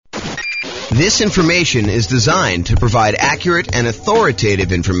This information is designed to provide accurate and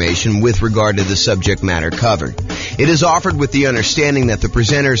authoritative information with regard to the subject matter covered. It is offered with the understanding that the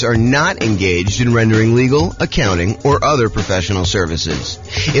presenters are not engaged in rendering legal, accounting, or other professional services.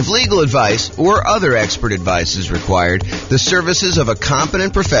 If legal advice or other expert advice is required, the services of a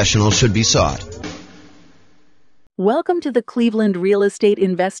competent professional should be sought. Welcome to the Cleveland Real Estate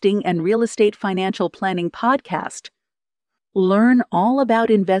Investing and Real Estate Financial Planning Podcast. Learn all about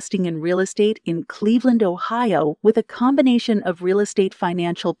investing in real estate in Cleveland, Ohio, with a combination of real estate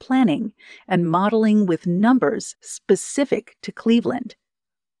financial planning and modeling with numbers specific to Cleveland,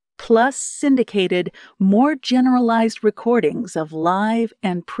 plus syndicated, more generalized recordings of live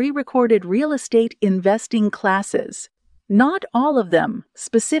and pre-recorded real estate investing classes, not all of them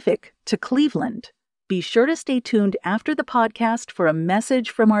specific to Cleveland. Be sure to stay tuned after the podcast for a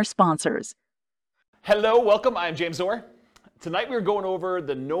message from our sponsors. Hello, welcome. I'm James Orr. Tonight we're going over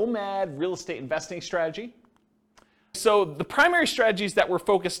the Nomad real estate investing strategy. So the primary strategies that we're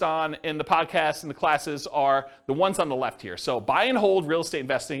focused on in the podcast and the classes are the ones on the left here. So buy and hold real estate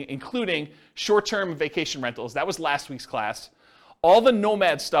investing, including short-term vacation rentals. That was last week's class. All the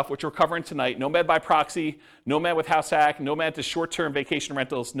Nomad stuff, which we're covering tonight, Nomad by proxy, Nomad with house hack, Nomad to short-term vacation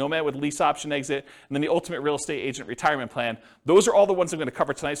rentals, Nomad with lease option exit, and then the ultimate real estate agent retirement plan. Those are all the ones I'm going to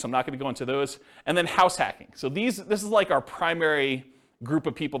cover tonight, so I'm not going to go into those. And then house hacking. So this is like our primary group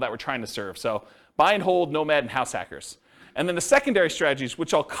of people that we're trying to serve. So buy and hold, Nomad, and house hackers. And then the secondary strategies,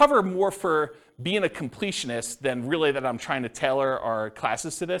 which I'll cover more for being a completionist than really that I'm trying to tailor our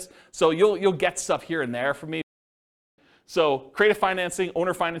classes to this. So you'll get stuff here and there from me. So creative financing,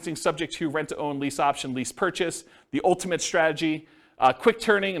 owner financing subject to rent to own, lease option, lease purchase, the ultimate strategy, quick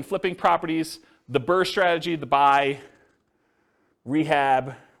turning and flipping properties, the BRRRR strategy, the buy,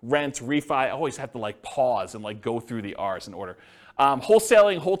 rehab, rent, refi. I always have to pause and go through the R's in order.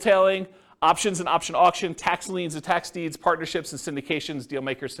 Wholetailing, options and option auction, tax liens and tax deeds, partnerships and syndications, deal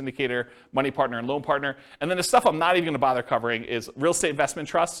maker, syndicator, money partner, and loan partner. And then the stuff I'm not even going to bother covering is real estate investment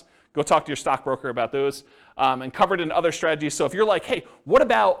trusts. Go talk to your stockbroker about those, and covered in other strategies. So if you're like, hey, what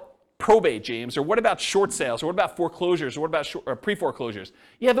about probate, James? Or what about short sales? Or what about foreclosures? Or what about pre-foreclosures?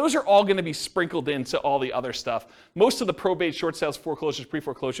 Yeah, those are all going to be sprinkled into all the other stuff. Most of the probate, short sales, foreclosures,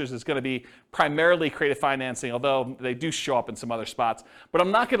 pre-foreclosures is going to be primarily creative financing, although they do show up in some other spots. But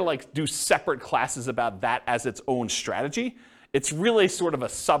I'm not going to do separate classes about that as its own strategy. It's really sort of a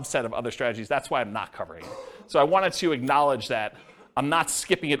subset of other strategies. That's why I'm not covering it. So I wanted to acknowledge that I'm not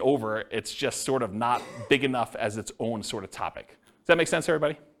skipping it over. It's just sort of not big enough as its own sort of topic. Does that make sense,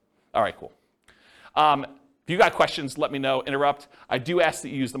 everybody? All right, cool. If you got questions, let me know. Interrupt. I do ask that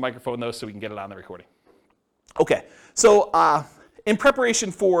you use the microphone, though, so we can get it on the recording. Okay, so in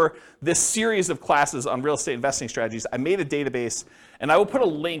preparation for this series of classes on real estate investing strategies, I made a database, and I will put a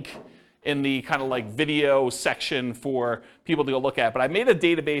link in the kind of video section for people to go look at. But I made a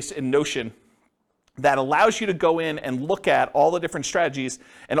database in Notion that allows you to go in and look at all the different strategies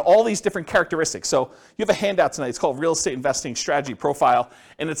and all these different characteristics. So you have a handout tonight. It's called Real Estate Investing Strategy Profile,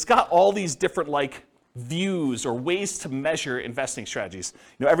 and it's got all these different views or ways to measure investing strategies.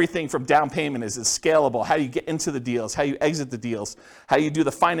 Everything from down payment is scalable, how you get into the deals, how you exit the deals, how you do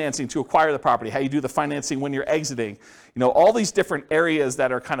the financing to acquire the property, how you do the financing when you're exiting. All these different areas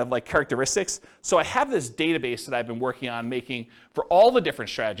that are kind of characteristics. So I have this database that I've been working on making for all the different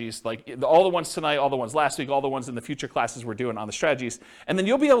strategies, all the ones tonight, all the ones last week, all the ones in the future classes we're doing on the strategies. And then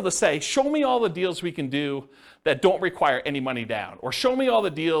you'll be able to say, show me all the deals we can do that don't require any money down, or show me all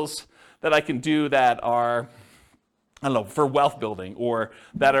the deals that I can do that are, for wealth building, or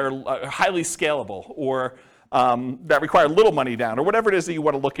that are highly scalable, or that require little money down, or whatever it is that you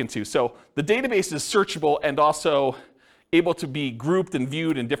want to look into. So the database is searchable and also able to be grouped and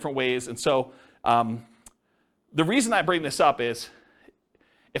viewed in different ways. And so the reason I bring this up is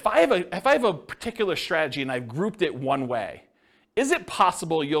if I have a particular strategy and I've grouped it one way, is it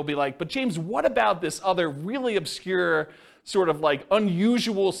possible you'll be like, but James, what about this other really obscure sort of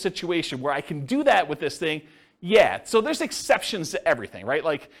unusual situation where I can do that with this thing? Yeah, so there's exceptions to everything,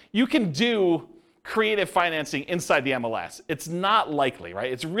 right? You can do creative financing inside the MLS. It's not likely,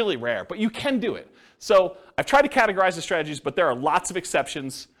 right? It's really rare, but you can do it. So I've tried to categorize the strategies, but there are lots of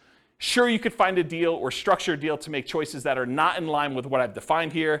exceptions. Sure, you could find a deal or structure a deal to make choices that are not in line with what I've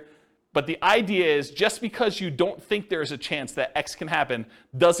defined here. But the idea is just because you don't think there's a chance that X can happen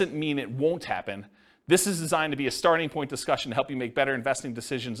doesn't mean it won't happen. This is designed to be a starting point discussion to help you make better investing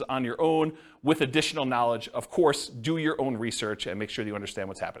decisions on your own with additional knowledge. Of course, do your own research and make sure that you understand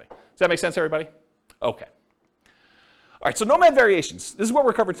what's happening. Does that make sense, everybody? Okay. All right, so Nomad variations. This is what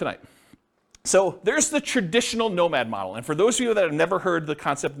we're covering tonight. So there's the traditional Nomad model. And for those of you that have never heard the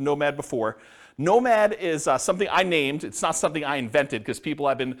concept of Nomad before, Nomad is something I named. It's not something I invented because people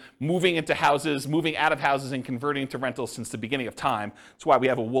have been moving into houses, moving out of houses and converting to rentals since the beginning of time. That's why we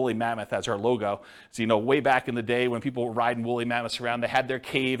have a woolly mammoth as our logo. So, way back in the day when people were riding woolly mammoths around, they had their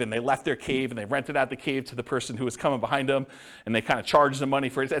cave and they left their cave and they rented out the cave to the person who was coming behind them and they kind of charged them money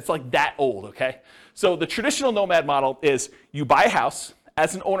for it. It's like that old, okay? So the traditional Nomad model is you buy a house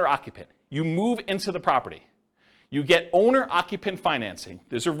as an owner-occupant. You move into the property. You get owner-occupant financing.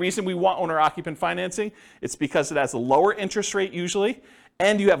 There's a reason we want owner-occupant financing. It's because it has a lower interest rate usually,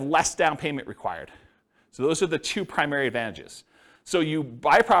 and you have less down payment required. So those are the two primary advantages. So you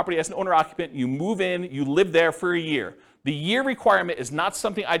buy a property as an owner-occupant, you move in, you live there for a year. The year requirement is not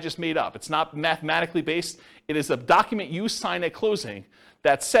something I just made up. It's not mathematically based. It is a document you sign at closing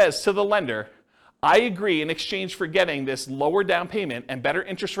that says to the lender, I agree in exchange for getting this lower down payment and better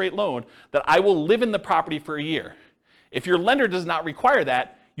interest rate loan that I will live in the property for a year. If your lender does not require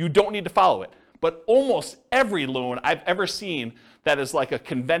that, you don't need to follow it. But almost every loan I've ever seen that is like a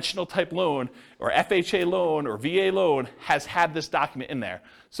conventional type loan or FHA loan or VA loan has had this document in there.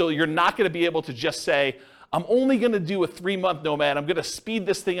 So you're not going to be able to just say, I'm only going to do a 3-month Nomad. I'm going to speed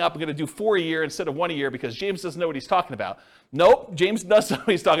this thing up. I'm going to do 4 a year instead of 1 a year because James doesn't know what he's talking about. Nope, James does know what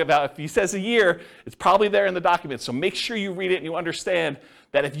he's talking about. If he says a year, it's probably there in the document. So make sure you read it and you understand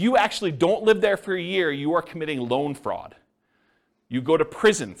that if you actually don't live there for a year, you are committing loan fraud. You go to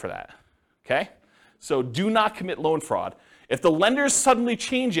prison for that, okay? So do not commit loan fraud. If the lenders suddenly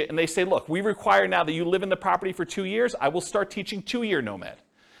change it and they say, look, we require now that you live in the property for 2 years, I will start teaching 2-year Nomad.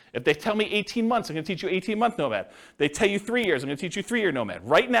 If they tell me 18 months, I'm going to teach you 18-month Nomad. They tell you 3 years, I'm going to teach you 3-year Nomad.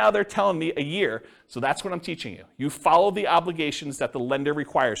 Right now, they're telling me a year, so that's what I'm teaching you. You follow the obligations that the lender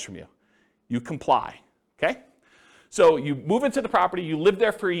requires from you. You comply, okay? So you move into the property, you live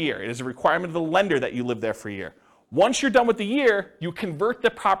there for a year. It is a requirement of the lender that you live there for a year. Once you're done with the year, you convert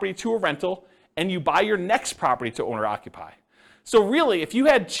the property to a rental, and you buy your next property to owner-occupy. So really, if you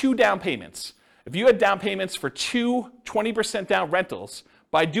had 2 down payments, if you had down payments for 2 20% down rentals,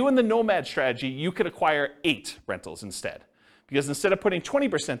 by doing the Nomad strategy, you could acquire 8 rentals instead. Because instead of putting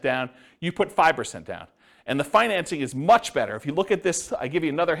 20% down, you put 5% down. And the financing is much better. If you look at this, I give you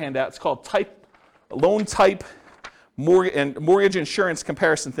another handout. It's called loan type mortgage insurance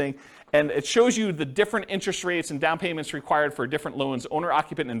comparison thing. And it shows you the different interest rates and down payments required for different loans,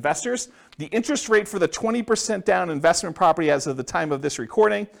 owner-occupant investors. The interest rate for the 20% down investment property as of the time of this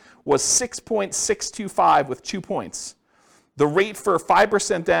recording was 6.625 with 2 points. The rate for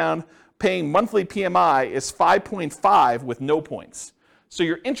 5% down paying monthly PMI is 5.5 with no points. So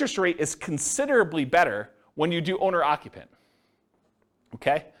your interest rate is considerably better when you do owner-occupant,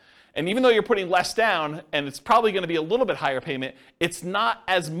 okay? And even though you're putting less down, and it's probably going to be a little bit higher payment, it's not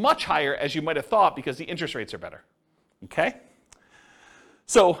as much higher as you might have thought because the interest rates are better, okay?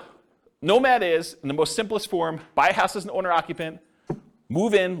 So Nomad is, in the most simplest form, buy a house as an owner-occupant,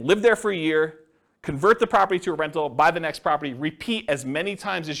 move in, live there for a year, convert the property to a rental, buy the next property, repeat as many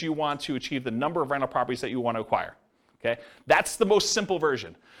times as you want to achieve the number of rental properties that you want to acquire, okay? That's the most simple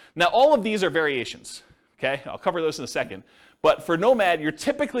version. Now, all of these are variations, okay? I'll cover those in a second. But for Nomad, you're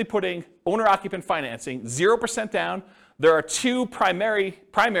typically putting owner-occupant financing, 0% down. There are 2 primary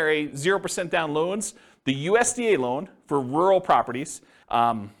 0% down loans. The USDA loan for rural properties.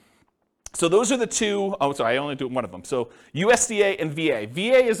 So those are the 2, oh, sorry, I only do one of them. So USDA and VA.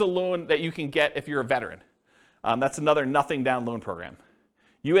 VA is a loan that you can get if you're a veteran. That's another nothing down loan program.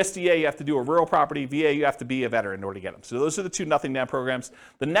 USDA, you have to do a rural property. VA, you have to be a veteran in order to get them. So those are the 2 nothing down programs.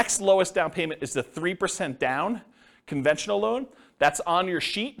 The next lowest down payment is the 3% down conventional loan. That's on your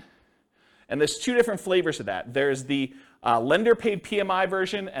sheet. And there's 2 different flavors of that. There's the lender paid PMI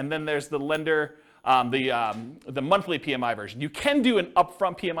version, and then there's the lender the monthly PMI version. You can do an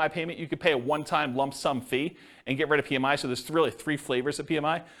upfront PMI payment. You could pay a one-time lump sum fee and get rid of PMI. So there's really 3 flavors of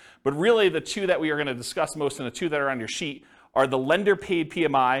PMI. But really the 2 that we are going to discuss most and the 2 that are on your sheet are the lender paid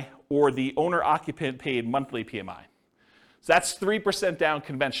PMI or the owner occupant paid monthly PMI. So that's 3% down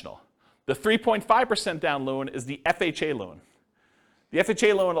conventional. The 3.5% down loan is the FHA loan. The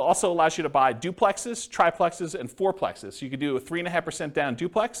FHA loan also allows you to buy duplexes, triplexes, and fourplexes. So you could do a 3.5% down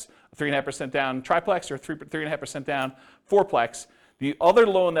duplex, a 3.5% down triplex, or 3.5% down fourplex. The other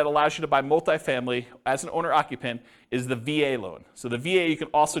loan that allows you to buy multifamily as an owner-occupant is the VA loan. So the VA, you can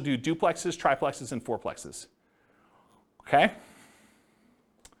also do duplexes, triplexes, and fourplexes. Okay?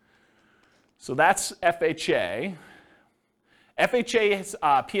 So that's FHA. FHA's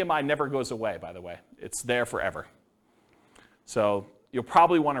PMI never goes away, by the way. It's there forever. So you'll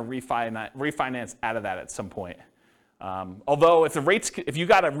probably want to refinance out of that at some point. Although if you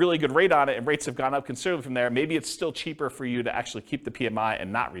got a really good rate on it and rates have gone up considerably from there, maybe it's still cheaper for you to actually keep the PMI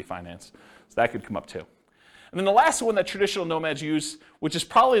and not refinance. So that could come up too. And then the last one that traditional nomads use, which is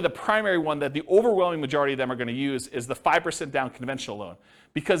probably the primary one that the overwhelming majority of them are going to use, is the 5% down conventional loan.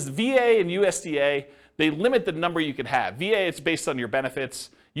 Because VA and USDA, they limit the number you can have. VA, it's based on your benefits.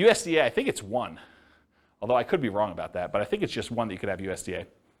 USDA, I think it's 1. Although I could be wrong about that, but I think it's just 1 that you could have USDA.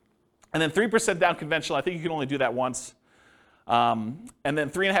 And then 3% down conventional, I think you can only do that once. And then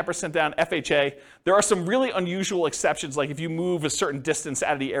 3.5% down FHA. There are some really unusual exceptions, like if you move a certain distance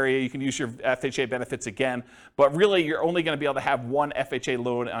out of the area, you can use your FHA benefits again. But really, you're only going to be able to have 1 FHA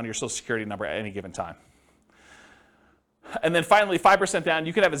loan on your Social Security number at any given time. And then finally, 5% down,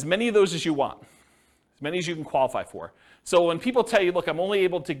 you can have as many of those as you want, as many as you can qualify for. So when people tell you, look, I'm only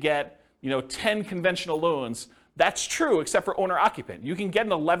able to get 10 conventional loans, that's true, except for owner-occupant. You can get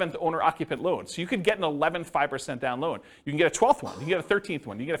an 11th owner-occupant loan. So you could get an 11th 5% down loan. You can get a 12th one. You can get a 13th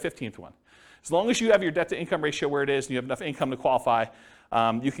one. You can get a 15th one. As long as you have your debt-to-income ratio where it is and you have enough income to qualify,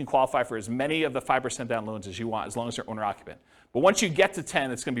 you can qualify for as many of the 5% down loans as you want, as long as they're owner-occupant. But once you get to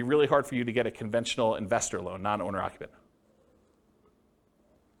 10, it's going to be really hard for you to get a conventional investor loan, non-owner-occupant.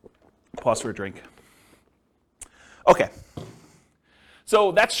 Pause for a drink. Okay.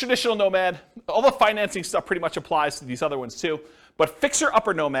 So that's traditional Nomad. All the financing stuff pretty much applies to these other ones too. But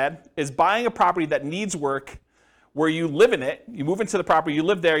fixer-upper Nomad is buying a property that needs work, where you live in it, you move into the property, you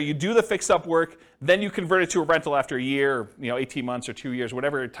live there, you do the fix-up work, then you convert it to a rental after a year, 18 months or 2 years,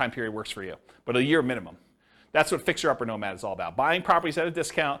 whatever time period works for you, but a year minimum. That's what fixer-upper Nomad is all about. Buying properties at a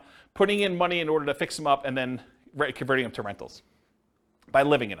discount, putting in money in order to fix them up, and then converting them to rentals by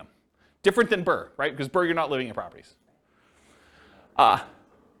living in them. Different than Burr, right? Because Burr, you're not living in properties.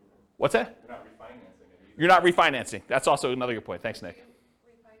 What's that? You're not refinancing it. You're not refinancing. That's also another good point. Thanks, Nick.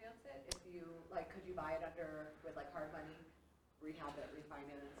 Refinance it if you could you buy it with hard money, rehab it,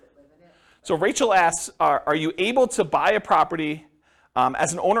 refinance it, live in it? So Rachel asks, are you able to buy a property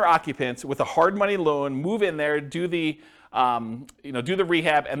as an owner occupant with a hard money loan, move in there, do the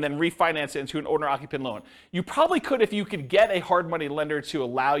rehab, and then refinance it into an owner occupant loan? You probably could if you could get a hard money lender to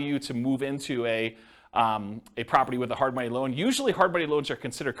allow you to move into a property with a hard money loan. Usually hard money loans are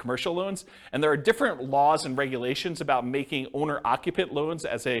considered commercial loans, and there are different laws and regulations about making owner-occupant loans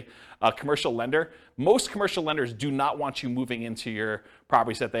as a commercial lender. Most commercial lenders do not want you moving into your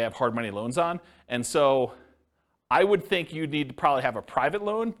properties that they have hard money loans on, and so I would think you'd need to probably have a private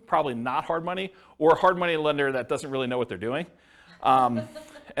loan, probably not hard money, or a hard money lender that doesn't really know what they're doing, and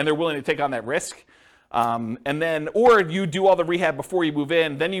they're willing to take on that risk. Or you do all the rehab before you move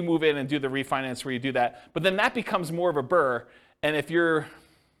in, then you move in and do the refinance where you do that. But then that becomes more of a Burr. And if you're,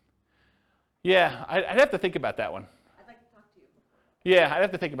 I'd have to think about that one. I'd like to talk to you. Yeah, I'd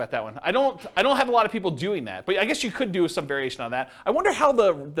have to think about that one. I don't have a lot of people doing that, but I guess you could do some variation on that. I wonder how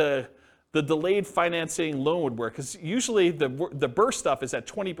the delayed financing loan would work, because usually the Burr stuff is at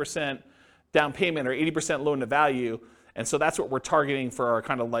 20% down payment or 80% loan to value. And so that's what we're targeting for our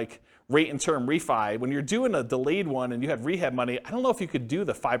kind of like rate and term refi. When you're doing a delayed one and you have rehab money, I don't know if you could do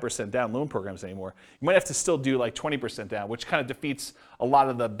the 5% down loan programs anymore. You might have to still do like 20% down, which kind of defeats a lot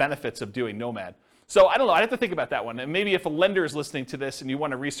of the benefits of doing Nomad. So I don't know, I'd have to think about that one. And maybe if a lender is listening to this and you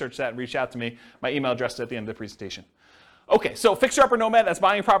want to research that and reach out to me, my email address is at the end of the presentation. Okay, so fixer-upper Nomad, that's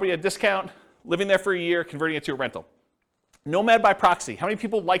buying a property at a discount, living there for a year, converting it to a rental. Nomad by proxy. How many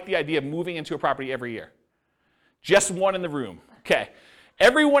people like the idea of moving into a property every year? Just one in the room. Okay.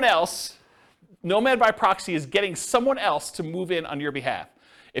 Everyone else, Nomad by proxy is getting someone else to move in on your behalf.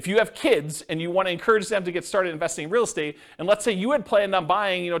 If you have kids and you want to encourage them to get started investing in real estate, and let's say you had planned on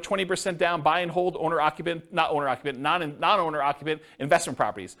buying 20% down, buy and hold non-owner-occupant investment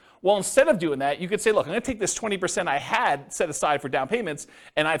properties. Well, instead of doing that, you could say, look, I'm going to take this 20% I had set aside for down payments,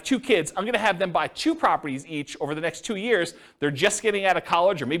 and I have 2 kids. I'm going to have them buy 2 properties each over the next 2 years. They're just getting out of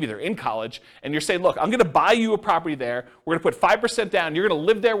college, or maybe they're in college, and you're saying, look, I'm going to buy you a property there. We're going to put 5% down. You're going to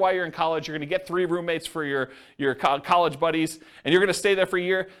live there while you're in college. You're going to get 3 roommates for your college buddies, and you're going to stay there for a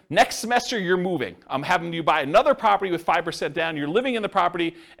year. Next semester, you're moving. I'm having you buy another property with 5% down. You're living in the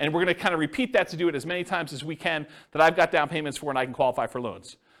property, and we're going to kind of repeat that to do it as many times as we can that I've got down payments for and I can qualify for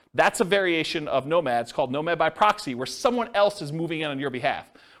loans. That's a variation of Nomad. It's called Nomad by proxy, where someone else is moving in on your behalf.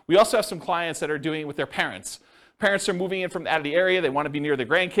 We also have some clients that are doing it with their parents. Parents are moving in from out of the area. They want to be near their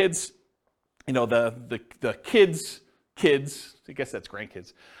grandkids. The kids, I guess that's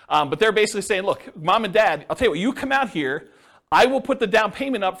grandkids. But they're basically saying, look, mom and dad, I'll tell you what, you come out here. I will put the down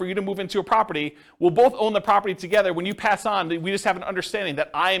payment up for you to move into a property. We'll both own the property together. When you pass on, we just have an understanding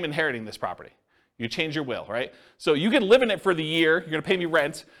that I am inheriting this property. You change your will, right? So you can live in it for the year. You're going to pay me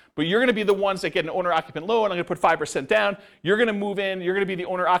rent, but you're going to be the ones that get an owner-occupant loan. I'm going to put 5% down. You're going to move in. You're going to be the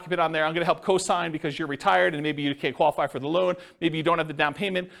owner-occupant on there. I'm going to help co-sign because you're retired and maybe you can't qualify for the loan. Maybe you don't have the down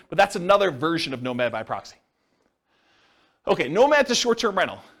payment, but that's another version of Nomad by proxy. Okay, Nomad's a short-term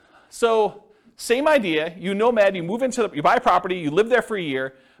rental. So same idea. You Nomad, you move into you buy a property, you live there for a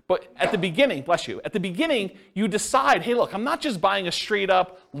year. But at the beginning, bless you, at the beginning, you decide, hey, look, I'm not just buying a straight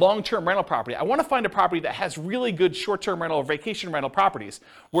up long-term rental property. I want to find a property that has really good short-term rental or vacation rental properties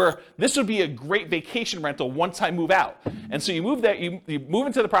where this would be a great vacation rental once I move out. And so you move there, you move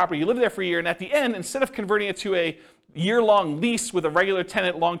into the property, you live there for a year, and at the end, instead of converting it to a year-long lease with a regular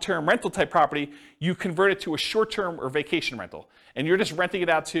tenant long-term rental type property, you convert it to a short-term or vacation rental. And you're just renting it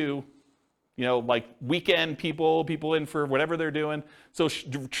out to like weekend people in for whatever they're doing. So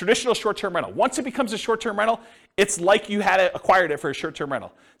traditional short-term rental. Once it becomes a short-term rental, it's like you had acquired it for a short-term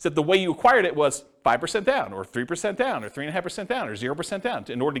rental. Except the way you acquired it was 5% down, or 3% down, or 3.5% down, or 0% down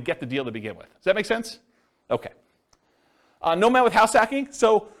in order to get the deal to begin with. Does that make sense? Okay. Nomad with house hacking.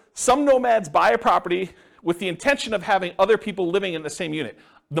 So some nomads buy a property with the intention of having other people living in the same unit.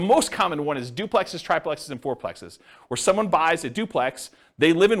 The most common one is duplexes, triplexes, and fourplexes, where someone buys a duplex,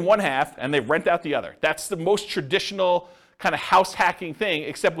 they live in one half, and they rent out the other. That's the most traditional kind of house hacking thing,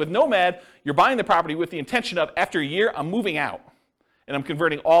 except with Nomad, you're buying the property with the intention of, after a year, I'm moving out, and I'm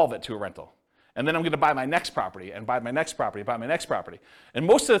converting all of it to a rental. And then I'm going to buy my next property, and buy my next property, buy my next property. And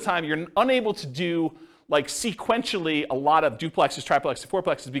most of the time, you're unable to do like sequentially a lot of duplexes, triplexes,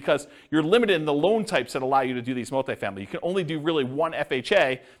 fourplexes because you're limited in the loan types that allow you to do these multifamily. You can only do really one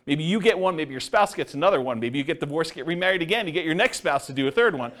FHA. Maybe you get one, maybe your spouse gets another one. Maybe you get divorced, get remarried again, you get your next spouse to do a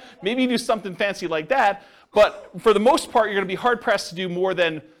third one. Maybe you do something fancy like that, but for the most part, you're going to be hard-pressed to do more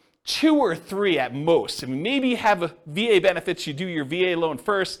than 2 or 3 at most. I mean, maybe you have a VA benefits, you do your VA loan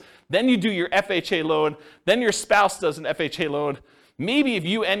first, then you do your FHA loan, then your spouse does an FHA loan. Maybe if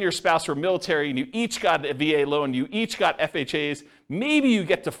you and your spouse were military and you each got a VA loan, you each got FHAs, maybe you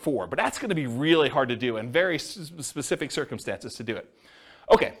get to 4, but that's going to be really hard to do and very specific circumstances to do it.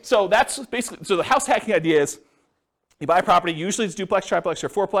 Okay, so that's basically, so the house hacking idea is you buy a property, usually it's duplex, triplex, or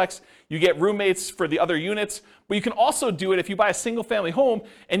fourplex, you get roommates for the other units, but you can also do it if you buy a single family home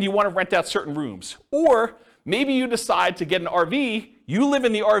and you want to rent out certain rooms. Or maybe you decide to get an RV, you live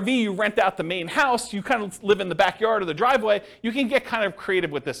in the RV, you rent out the main house, you kind of live in the backyard or the driveway, you can get kind of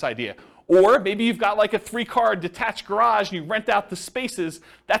creative with this idea. Or maybe you've got like a 3-car detached garage and you rent out the spaces.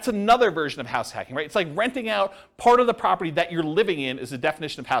 That's another version of house hacking, right? It's like renting out part of the property that you're living in is the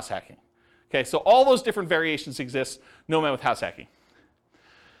definition of house hacking. Okay, so all those different variations exist, Nomad with house hacking.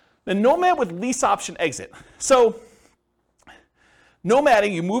 The Nomad with lease option exit. So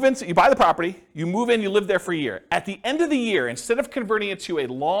nomading, you move in, you buy the property, you move in, you live there for a year. At the end of the year, instead of converting it to a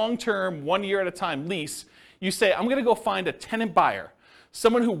long-term, 1 year at a time lease, you say, I'm going to go find a tenant buyer,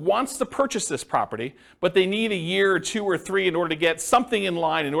 someone who wants to purchase this property, but they need a year or 2 or 3 in order to get something in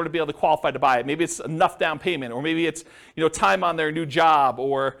line in order to be able to qualify to buy it. Maybe it's enough down payment, or maybe it's time on their new job,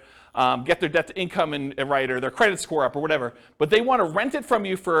 or get their debt to income right, or their credit score up, or whatever. But they want to rent it from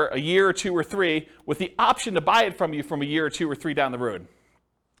you for a year or 2 or 3 with the option to buy it from you from a year or 2 or 3 down the road.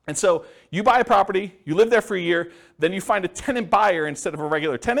 And so you buy a property, you live there for a year, then you find a tenant buyer instead of a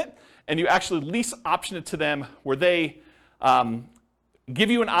regular tenant, and you actually lease option it to them where they give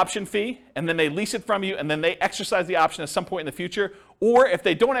you an option fee, and then they lease it from you, and then they exercise the option at some point in the future. Or if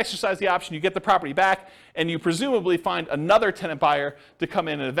they don't exercise the option, you get the property back, and you presumably find another tenant buyer to come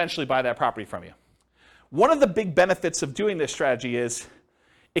in and eventually buy that property from you. One of the big benefits of doing this strategy is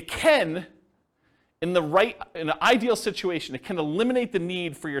it can, in an ideal situation, it can eliminate the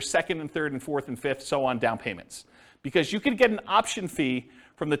need for your second and third and fourth and fifth, so on, down payments. Because you can get an option fee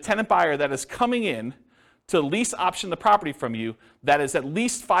from the tenant buyer that is coming in to lease option the property from you that is at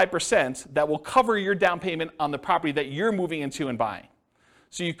least 5% that will cover your down payment on the property that you're moving into and buying.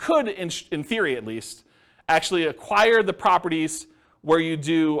 So you could, in theory at least, actually acquire the properties where you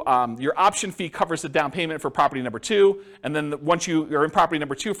do, your option fee covers the down payment for property number 2, and then once you're in property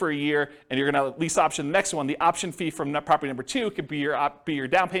number 2 for a year and you're going to lease option the next one, the option fee from property number 2 could be your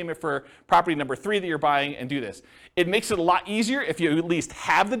down payment for property number 3 that you're buying, and do this. It makes it a lot easier if you at least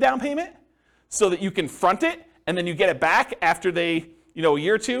have the down payment so that you can front it and then you get it back after a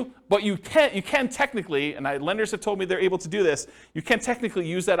year or 2, but you can technically, and lenders have told me they're able to do this, you can technically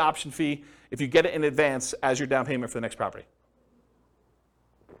use that option fee if you get it in advance as your down payment for the next property.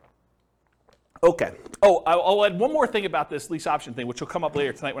 Okay. Oh, I'll add one more thing about this lease option thing, which will come up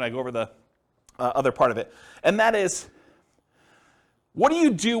later tonight when I go over the other part of it. And that is, What do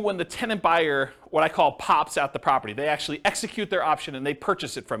you do when the tenant buyer, what I call, pops out the property? They actually execute their option and they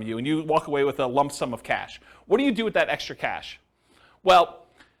purchase it from you, and you walk away with a lump sum of cash. What do you do with that extra cash? Well,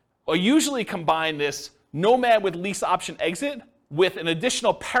 I usually combine this Nomad with lease option exit with an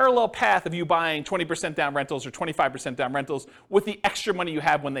additional parallel path of you buying 20% down rentals or 25% down rentals with the extra money you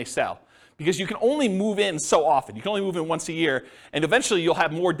have when they sell. Because you can only move in so often. You can only move in once a year, and eventually you'll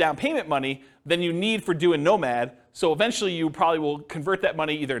have more down payment money than you need for doing Nomad. So eventually you probably will convert that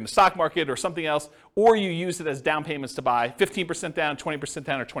money either in the stock market or something else, or you use it as down payments to buy 15% down, 20%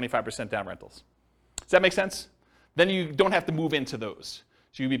 down, or 25% down rentals. Does that make sense? Then you don't have to move into those.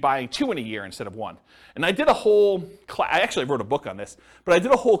 So you'd be buying 2 in a year instead of 1. And I did a whole I actually wrote a book on this, but I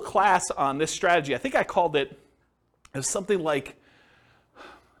did a whole class on this strategy. I think I called it as something like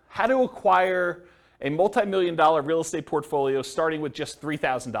how to acquire a multi-million-dollar real estate portfolio starting with just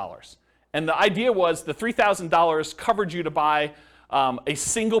 $3,000. And the idea was the $3,000 covered you to buy a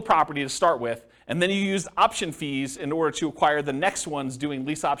single property to start with, and then you used option fees in order to acquire the next ones doing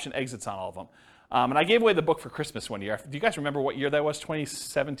lease option exits on all of them. And I gave away the book for Christmas one year. Do you guys remember what year that was?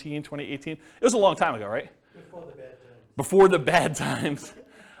 2017, 2018? It was a long time ago, right? Before the bad times. Before the bad times.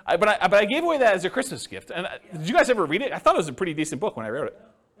 But I gave away that as a Christmas gift. And did you guys ever read it? I thought it was a pretty decent book when I wrote it.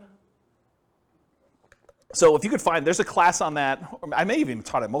 So if you could find, there's a class on that. I may have even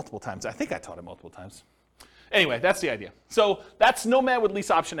taught it multiple times. I think I taught it multiple times. Anyway, that's the idea. So that's Nomad with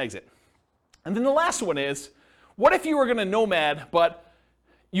lease option exit. And then the last one is, what if you were going to Nomad, but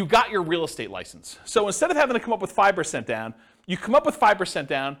you got your real estate license? So instead of having to come up with 5% down, you come up with 5%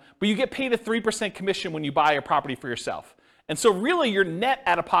 down, but you get paid a 3% commission when you buy a property for yourself. And so really you're net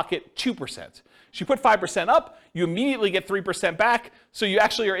out of pocket 2%. So you put 5% up, you immediately get 3% back, so you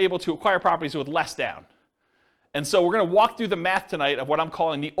actually are able to acquire properties with less down. And so we're going to walk through the math tonight of what I'm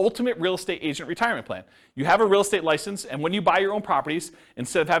calling the ultimate real estate agent retirement plan. You have a real estate license, and when you buy your own properties,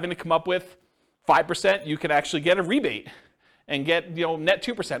 instead of having to come up with 5%, you can actually get a rebate and get net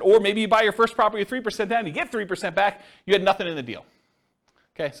 2%. Or maybe you buy your first property with 3% down, you get 3% back, you had nothing in the deal.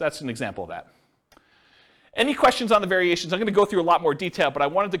 Okay, so that's an example of that. Any questions on the variations? I'm going to go through a lot more detail, but I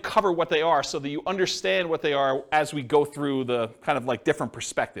wanted to cover what they are so that you understand what they are as we go through the kind of like different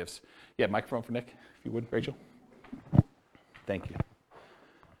perspectives. Yeah, microphone for Nick, if you would, Rachel. Thank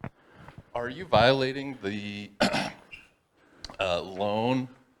you. Are you violating the loan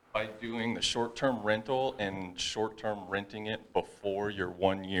by doing the short-term rental and short-term renting it before your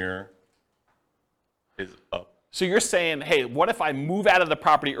 1 year is up? So you're saying, hey, what if I move out of the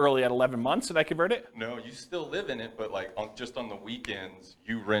property early at 11 months and I convert it? No, you still live in it, but like just on the weekends,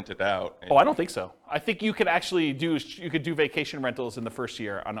 you rent it out. Oh, I don't think so. I think you could actually do vacation rentals in the first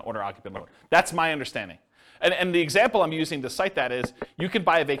year on an owner-occupant loan. That's my understanding. And the example I'm using to cite that is you can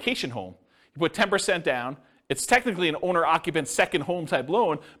buy a vacation home. You put 10% down. It's technically an owner-occupant second home type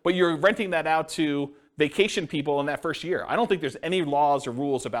loan, but you're renting that out to vacation people in that first year. I don't think there's any laws or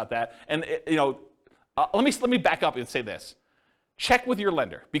rules about that. And let me back up and say this. Check with your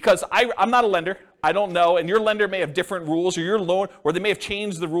lender, because I'm not a lender. I don't know, and your lender may have different rules, or your loan, or they may have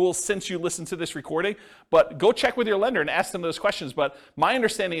changed the rules since you listened to this recording. But go check with your lender and ask them those questions. But my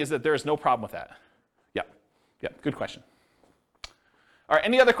understanding is that there is no problem with that. Yeah, good question. All right,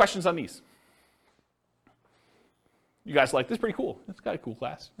 any other questions on these? You guys like this? Pretty cool. It's got a cool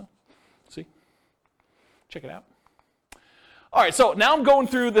class. No? See? Check it out. All right, so now I'm going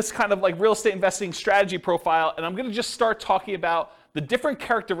through this kind of like real estate investing strategy profile, and I'm going to just start talking about the different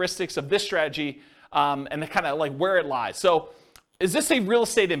characteristics of this strategy and the kind of like where it lies. So is this a real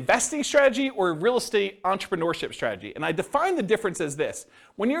estate investing strategy or a real estate entrepreneurship strategy? And I define the difference as this.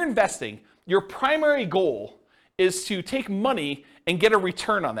 When you're investing, your primary goal is to take money and get a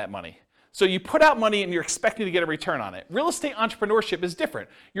return on that money. So you put out money and you're expecting to get a return on it. Real estate entrepreneurship is different.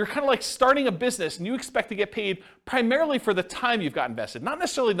 You're kind of like starting a business and you expect to get paid primarily for the time you've got invested. Not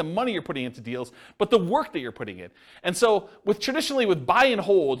necessarily the money you're putting into deals, but the work that you're putting in. And so traditionally with buy and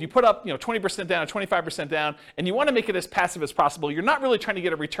hold, you put up 20% down, 25% down, and you want to make it as passive as possible. You're not really trying to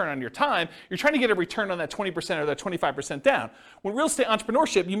get a return on your time. You're trying to get a return on that 20% or that 25% down. With real estate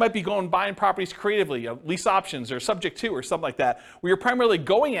entrepreneurship, you might be going buying properties creatively, lease options or subject to or something like that, where you're primarily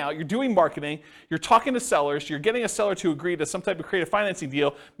going out, you're doing marketing, you're talking to sellers, you're getting a seller to agree to some type of creative financing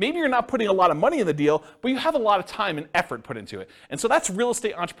deal. Maybe you're not putting a lot of money in the deal, but you have a lot of time and effort put into it. And so that's real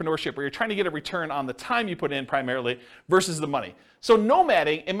estate entrepreneurship, where you're trying to get a return on the time you put in primarily versus the money. So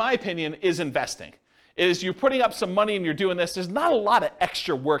nomading, in my opinion, is investing. Is you're putting up some money and you're doing this. There's not a lot of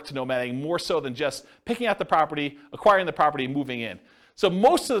extra work to nomading, more so than just picking out the property, acquiring the property, and moving in. So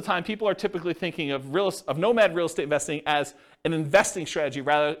most of the time, people are typically thinking of nomad real estate investing as an investing strategy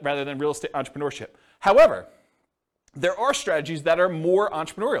rather than real estate entrepreneurship. However, there are strategies that are more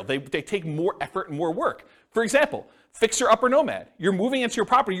entrepreneurial. They take more effort and more work. For example, fixer-upper nomad. You're moving into your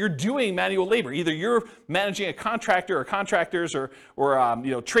property. You're doing manual labor. Either you're managing a contractor or contractors or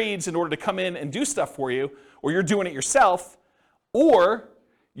trades in order to come in and do stuff for you, or you're doing it yourself, or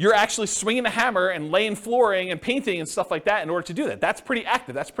you're actually swinging a hammer and laying flooring and painting and stuff like that in order to do that. That's pretty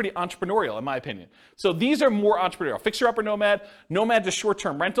active. That's pretty entrepreneurial, in my opinion. So these are more entrepreneurial. Fixer-upper nomad, nomad to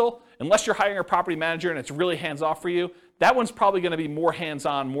short-term rental. Unless you're hiring a property manager and it's really hands-off for you, that one's probably going to be more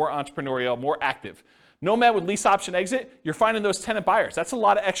hands-on, more entrepreneurial, more active. Nomad with lease option exit, you're finding those tenant buyers. That's a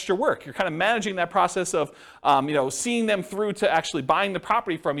lot of extra work. You're kind of managing that process of seeing them through to actually buying the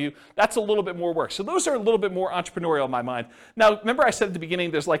property from you. That's a little bit more work. So those are a little bit more entrepreneurial in my mind. Now, remember I said at the beginning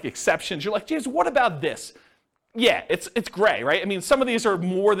there's like exceptions. You're like, James, what about this? Yeah, it's gray, right? I mean, some of these are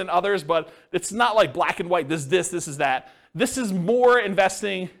more than others, but it's not like black and white. This is that. This is more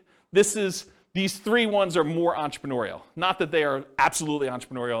investing. These three ones are more entrepreneurial. Not that they are absolutely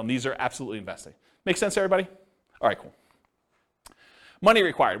entrepreneurial and these are absolutely investing. Make sense, everybody? All right, cool. Money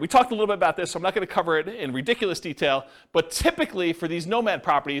required. We talked a little bit about this, so I'm not going to cover it in ridiculous detail, but typically for these nomad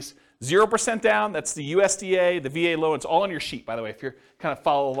properties, 0% down, that's the USDA, the VA loan, it's all on your sheet, by the way, if you're kind of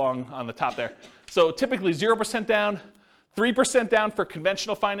follow along on the top there. So typically 0% down, 3% down for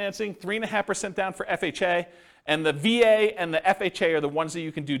conventional financing, 3.5% down for FHA, and the VA and the FHA are the ones that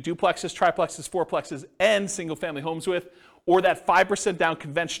you can do duplexes, triplexes, fourplexes, and single-family homes with, or that 5% down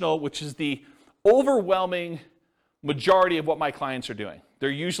conventional, which is the overwhelming majority of what my clients are doing.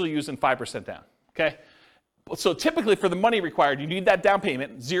 They're usually using 5% down, okay? So typically for the money required, you need that down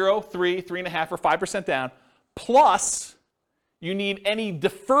payment, 0, 3, 3.5, or 5% down, plus you need any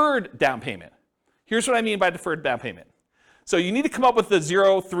deferred down payment. Here's what I mean by deferred down payment. So you need to come up with the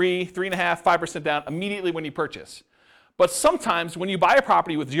 0, 3, 3.5, 5% down immediately when you purchase. But sometimes when you buy a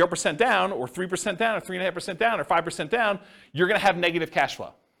property with 0% down, or 3% down, or 3.5% down, or 5% down, you're gonna have negative cash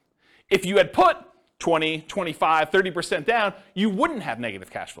flow. If you had put 20, 25, 30% down, you wouldn't have negative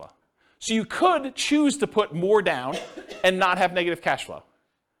cash flow. So you could choose to put more down and not have negative cash flow.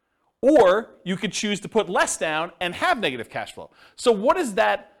 Or you could choose to put less down and have negative cash flow. So what is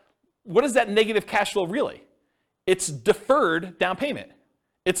that negative cash flow really? It's deferred down payment.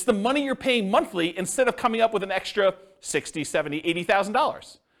 It's the money you're paying monthly instead of coming up with an extra $60,000, $70,000,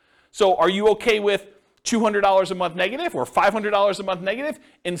 $80,000. So are you okay with $200 a month negative or $500 a month negative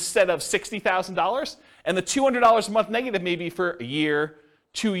instead of $60,000? And the $200 a month negative may be for a year,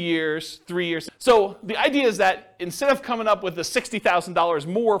 2 years, 3 years. So the idea is that instead of coming up with the $60,000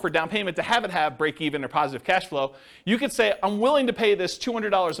 more for down payment to have it have break even or positive cash flow, you could say, I'm willing to pay this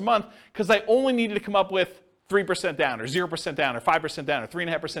 $200 a month because I only needed to come up with 3% down or 0% down or 5% down or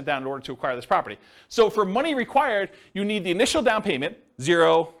 3.5% down in order to acquire this property. So for money required, you need the initial down payment,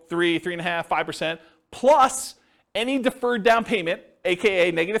 0, 3, 3.5, 5%, plus any deferred down payment,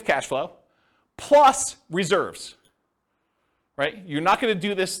 aka negative cash flow, plus reserves. Right? You're not going to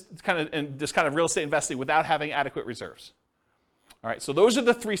do this kind of real estate investing without having adequate reserves. All right, so those are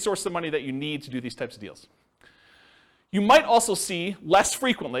the three sources of money that you need to do these types of deals. You might also see less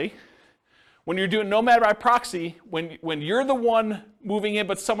frequently when you're doing nomad by proxy, when you're the one moving in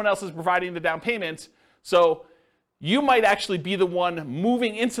but someone else is providing the down payment. So you might actually be the one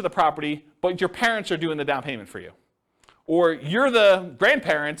moving into the property, but your parents are doing the down payment for you. Or you're the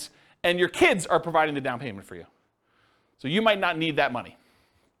grandparents and your kids are providing the down payment for you. So you might not need that money.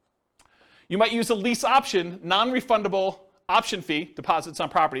 You might use a lease option, non-refundable option fee, deposits on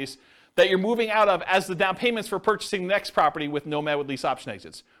properties, that you're moving out of as the down payments for purchasing the next property with Nomad with lease option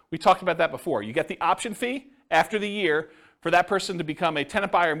exits. We talked about that before. You get the option fee after the year for that person to become a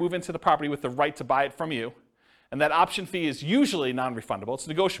tenant buyer, move into the property with the right to buy it from you. And that option fee is usually non-refundable. It's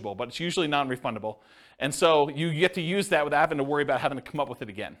negotiable, but it's usually non-refundable. And so you get to use that without having to worry about having to come up with it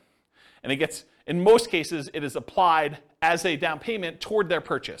again. And it gets, in most cases, it is applied as a down payment toward their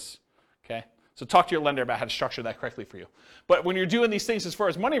purchase. Okay? So talk to your lender about how to structure that correctly for you. But when you're doing these things as far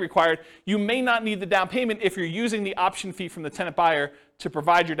as money required, you may not need the down payment if you're using the option fee from the tenant buyer to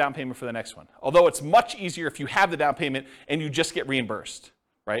provide your down payment for the next one. Although it's much easier if you have the down payment and you just get reimbursed,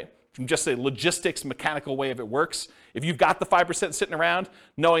 right? From just a logistics, mechanical way of it works. If you've got the 5% sitting around,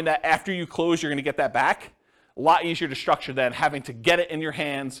 knowing that after you close, you're going to get that back, a lot easier to structure than having to get it in your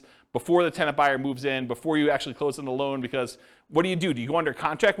hands before the tenant buyer moves in, before you actually close on the loan, because what do? Do you go under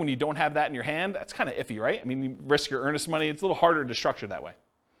contract when you don't have that in your hand? That's kind of iffy, right? I mean, you risk your earnest money. It's a little harder to structure that way.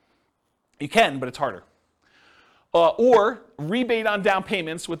 You can, but it's harder. Or rebate on down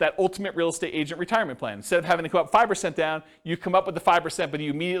payments with that ultimate real estate agent retirement plan. Instead of having to come up 5% down, you come up with the 5%, but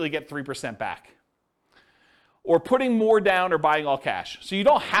you immediately get 3% back. Or putting more down or buying all cash. So you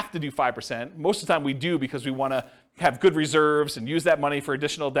don't have to do 5%. Most of the time we do because we want to have good reserves and use that money for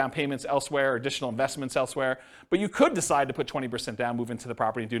additional down payments elsewhere, or additional investments elsewhere. But you could decide to put 20% down, move into the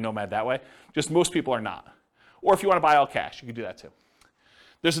property, and do Nomad that way. Just most people are not. Or if you want to buy all cash, you can do that too.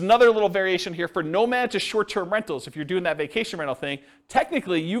 There's another little variation here for Nomad to short-term rentals. If you're doing that vacation rental thing,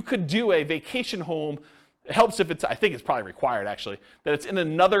 technically you could do a vacation home. It helps if it's, I think it's probably required actually, that it's in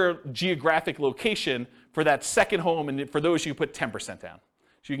another geographic location for that second home, and for those you put 10% down.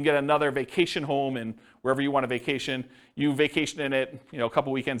 So you can get another vacation home and wherever you want to vacation, you vacation in it, a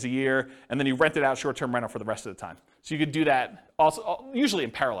couple weekends a year, and then you rent it out short-term rental for the rest of the time. So you could do that also, usually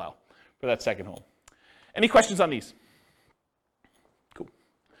in parallel for that second home. Any questions on these? Cool.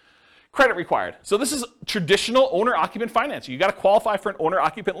 Credit required. So this is traditional owner-occupant financing. You got to qualify for an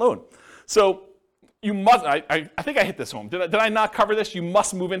owner-occupant loan. So you must, I think I hit this home. Did I not cover this? You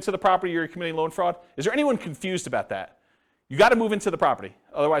must move into the property or you're committing loan fraud. Is there anyone confused about that? You got to move into the property,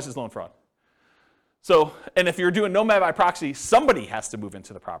 otherwise it's loan fraud. So, and if you're doing Nomad by proxy, somebody has to move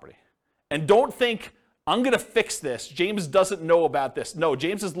into the property. And don't think, I'm going to fix this. James doesn't know about this. No,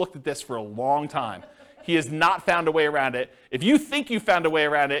 James has looked at this for a long time. He has not found a way around it. If you think you found a way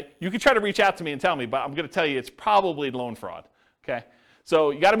around it, you can try to reach out to me and tell me, but I'm going to tell you it's probably loan fraud. Okay? So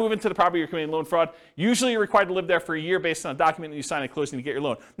you got to move into the property you're committing loan fraud. Usually you're required to live there for a year based on a document that you sign at closing to get your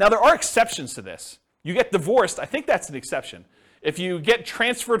loan. Now there are exceptions to this. You get divorced, I think that's an exception. If you get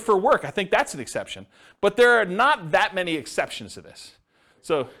transferred for work, I think that's an exception. But there are not that many exceptions to this.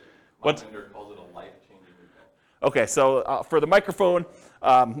 So what? My lender calls it a life-changing event. Okay, so for the microphone,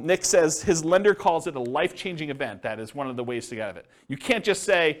 Nick says his lender calls it a life-changing event. That is one of the ways to get out of it. You can't just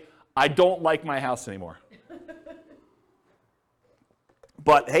say, I don't like my house anymore.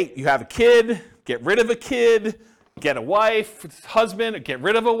 But hey, you have a kid, get rid of a kid, get a wife, husband, or get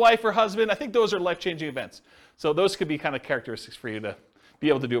rid of a wife or husband. I think those are life-changing events. So those could be kind of characteristics for you to be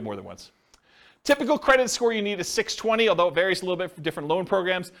able to do it more than once. Typical credit score you need is 620, although it varies a little bit for different loan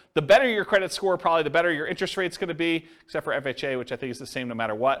programs. The better your credit score, probably the better your interest rate's going to be, except for FHA, which I think is the same no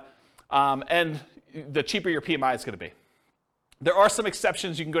matter what. And the cheaper your PMI is going to be. There are some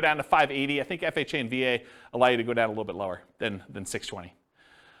exceptions. You can go down to 580. I think FHA and VA allow you to go down a little bit lower than 620.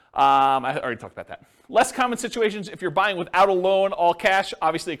 I already talked about that. Less common situations, if you're buying without a loan, all cash,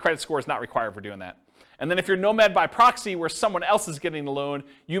 obviously a credit score is not required for doing that. And then if you're Nomad by proxy, where someone else is getting the loan,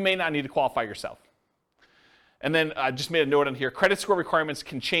 you may not need to qualify yourself. And then I just made a note on here, credit score requirements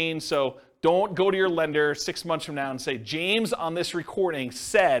can change, so don't go to your lender 6 months from now and say, James on this recording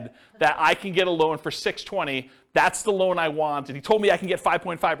said that I can get a loan for 620, that's the loan I want, and he told me I can get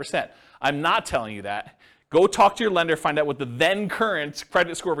 5.5%. I'm not telling you that. Go talk to your lender, find out what the then current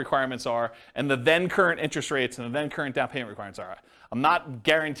credit score requirements are, and the then current interest rates, and the then current down payment requirements are. I'm not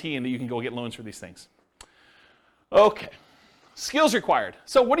guaranteeing that you can go get loans for these things. Okay, skills required.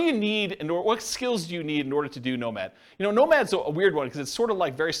 So what do you need, what skills do you need in order to do Nomad? Nomad's a weird one because it's sort of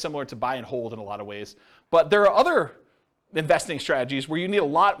like very similar to buy and hold in a lot of ways. But there are other investing strategies where you need a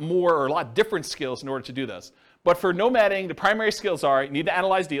lot more or a lot different skills in order to do this. But for nomading, the primary skills are you need to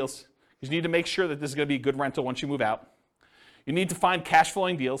analyze deals. You need to make sure that this is going to be a good rental once you move out. You need to find cash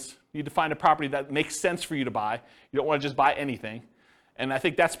flowing deals. You need to find a property that makes sense for you to buy. You don't want to just buy anything. And I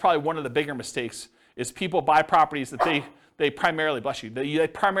think that's probably one of the bigger mistakes is people buy properties that they primarily, bless you, they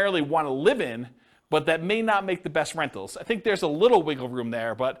primarily want to live in, but that may not make the best rentals. I think there's a little wiggle room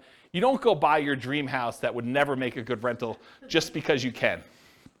there, but you don't go buy your dream house that would never make a good rental just because you can.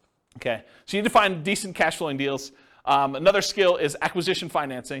 Okay, so you need to find decent cash flowing deals. Another skill is acquisition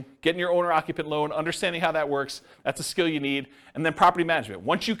financing, getting your owner-occupant loan, understanding how that works. That's a skill you need. And then property management.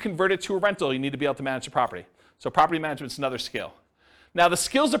 Once you convert it to a rental, you need to be able to manage the property. So property management is another skill. Now, the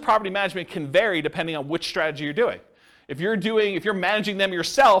skills of property management can vary depending on which strategy you're doing. If you're managing them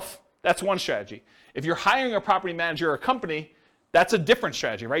yourself, that's one strategy. If you're hiring a property manager or a company, that's a different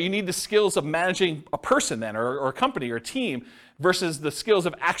strategy, right? You need the skills of managing a person then, or a company or a team, versus the skills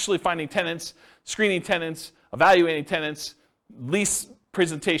of actually finding tenants, screening tenants, evaluating tenants, lease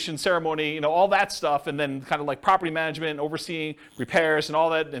presentation, ceremony, all that stuff, and then kind of like property management, overseeing repairs and all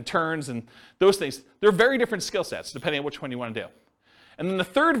that, and turns and those things. They're very different skill sets depending on which one you want to do. And then the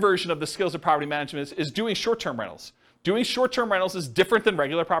third version of the skills of property management is doing short-term rentals. Doing short-term rentals is different than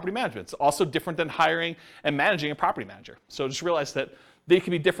regular property management. It's also different than hiring and managing a property manager. So just realize that they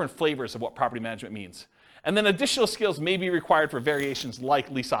can be different flavors of what property management means. And then additional skills may be required for variations like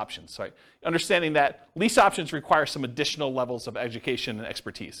lease options. Right? Understanding that lease options require some additional levels of education and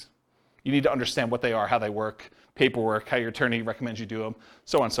expertise. You need to understand what they are, how they work, paperwork, how your attorney recommends you do them,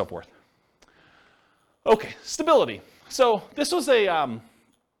 so on and so forth. Okay, stability. So this was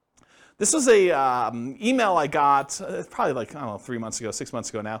This was a email I got probably like, I don't know, 3 months ago, 6 months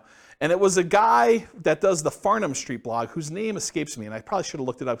ago now. And it was a guy that does the Farnham Street blog, whose name escapes me, and I probably should have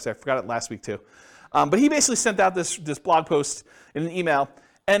looked it up because I forgot it last week too. But he basically sent out this blog post in an email,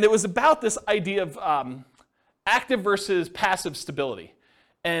 and it was about this idea of active versus passive stability.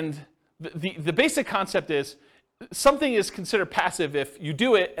 And the basic concept is something is considered passive if you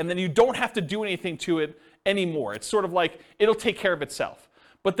do it, and then you don't have to do anything to it anymore. It's sort of like it'll take care of itself.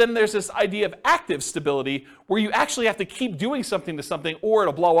 But then there's this idea of active stability where you actually have to keep doing something to something, or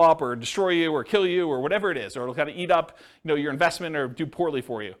it'll blow up or destroy you or kill you or whatever it is, or it'll kind of eat up, your investment or do poorly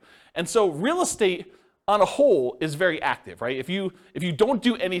for you. And so real estate on a whole is very active, right? If you don't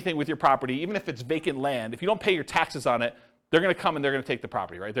do anything with your property, even if it's vacant land, if you don't pay your taxes on it, they're going to come and they're going to take the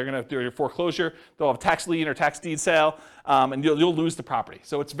property, right? They're going to do your foreclosure, they'll have a tax lien or tax deed sale, and you'll lose the property.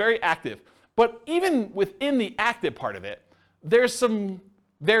 So it's very active. But even within the active part of it, there's some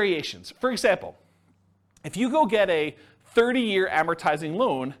variations. For example, if you go get a 30-year amortizing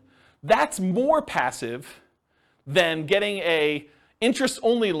loan, that's more passive than getting a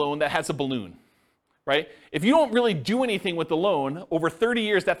interest-only loan that has a balloon, right? If you don't really do anything with the loan, over 30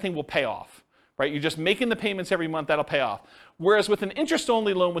 years, that thing will pay off, right? You're just making the payments every month, that'll pay off. Whereas with an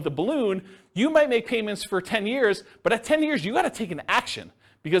interest-only loan with a balloon, you might make payments for 10 years, but at 10 years, you got to take an action,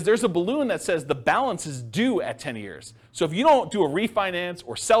 because there's a balloon that says the balance is due at 10 years. So if you don't do a refinance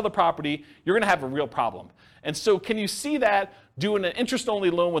or sell the property, you're going to have a real problem. And so can you see that doing an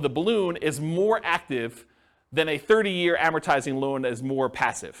interest-only loan with a balloon is more active than a 30-year amortizing loan that is more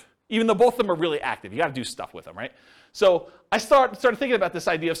passive? Even though both of them are really active, you got to do stuff with them, right? So I started thinking about this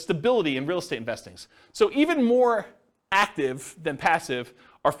idea of stability in real estate investing. So even more active than passive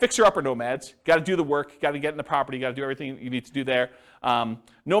are fixer-upper nomads. Got to do the work, got to get in the property, got to do everything you need to do there.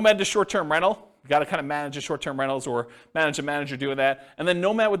 Nomad to short-term rental. You got to kind of manage the short-term rentals or manage a manager doing that. And then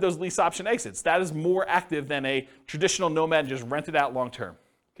Nomad with those lease option exits. That is more active than a traditional Nomad just rent it out long-term.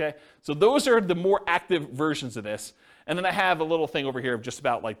 Okay, so those are the more active versions of this. And then I have a little thing over here of just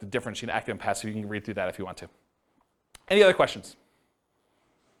about like the difference between active and passive. You can read through that if you want to. Any other questions?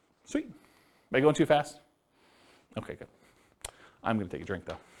 Sweet. Am I going too fast? Okay, good. I'm going to take a drink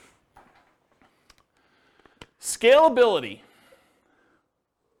though. Scalability.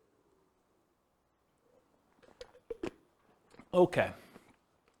 Okay.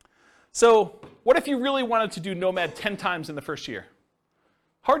 So what if you really wanted to do Nomad 10 times in the first year?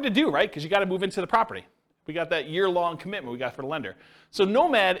 Hard to do, right? Because you got to move into the property. We got that year-long commitment we got for the lender. So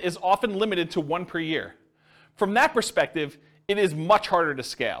Nomad is often limited to one per year. From that perspective, it is much harder to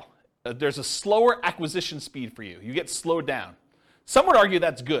scale. There's a slower acquisition speed for you. You get slowed down. Some would argue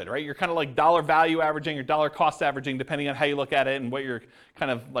that's good, right? You're kind of like dollar value averaging or dollar cost averaging, depending on how you look at it and what you're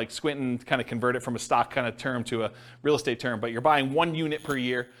kind of like squinting to kind of convert it from a stock kind of term to a real estate term. But you're buying 1 unit per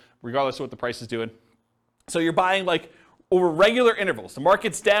year, regardless of what the price is doing. So you're buying like over regular intervals. The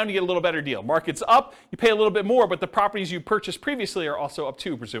market's down, you get a little better deal. Market's up, you pay a little bit more, but the properties you purchased previously are also up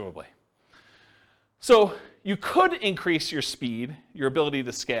too, presumably. So you could increase your speed, your ability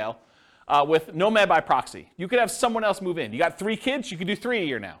to scale, with Nomad by proxy. You could have someone else move in. You got 3 kids, you could do 3 a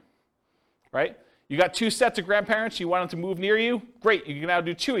year now, right? You got 2 sets of grandparents, you want them to move near you, great, you can now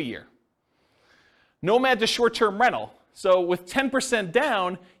do 2 a year. Nomad to short-term rental. So with 10%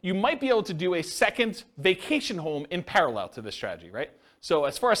 down, you might be able to do a second vacation home in parallel to this strategy, right? So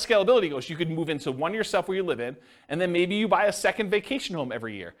as far as scalability goes, you could move into one yourself where you live in, and then maybe you buy a second vacation home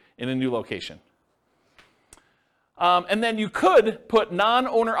every year in a new location. And then you could put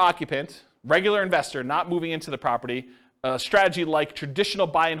non-owner occupant, regular investor, not moving into the property, a strategy like traditional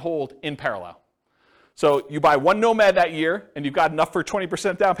buy and hold in parallel. So you buy 1 Nomad that year, and you've got enough for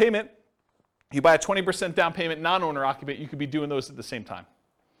 20% down payment. You buy a 20% down payment non-owner occupant, you could be doing those at the same time.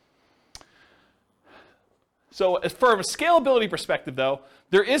 So as from a scalability perspective, though,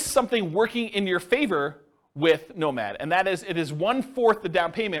 there is something working in your favor with Nomad, and that is it is 1/4 the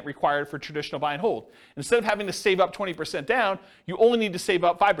down payment required for traditional buy and hold. Instead of having to save up 20% down, you only need to save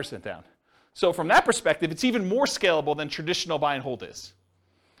up 5% down. So from that perspective, it's even more scalable than traditional buy and hold is.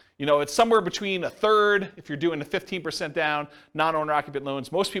 You know, it's somewhere between 1/3 if you're doing the 15% down non-owner occupant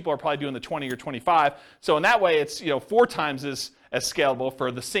loans. Most people are probably doing the 20 or 25. So in that way, it's 4 times as scalable.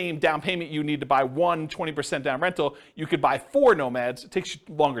 For the same down payment you need to buy 1 20% down rental, you could buy 4 Nomads. It takes you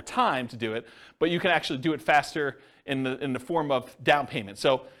longer time to do it, but you can actually do it faster in the form of down payment.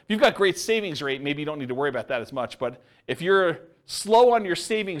 So if you've got great savings rate, maybe you don't need to worry about that as much. But if you're slow on your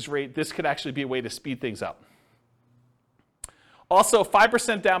savings rate, this could actually be a way to speed things up. Also,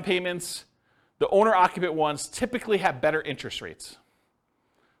 5% down payments, the owner-occupant ones typically have better interest rates.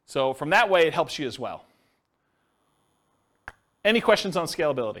 So from that way, it helps you as well. Any questions on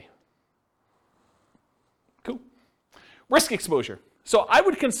scalability? Risk exposure. So I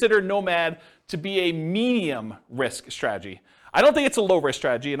would consider Nomad to be a medium risk strategy. I don't think it's a low risk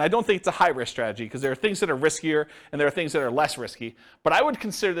strategy, and I don't think it's a high risk strategy, because there are things that are riskier and there are things that are less risky. But I would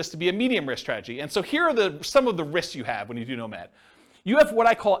consider this to be a medium risk strategy. And so here are some of the risks you have when you do Nomad. You have what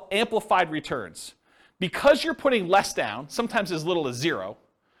I call amplified returns. Because you're putting less down, sometimes as little as 0,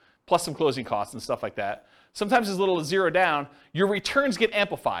 plus some closing costs and stuff like that, sometimes as little as 0 down, your returns get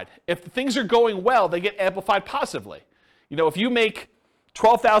amplified. If things are going well, they get amplified positively. You know, if you make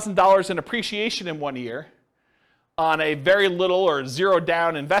 $12,000 in appreciation in 1 year on a very little or 0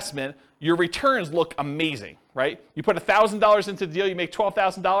 down investment, your returns look amazing, right? You put $1,000 into the deal, you make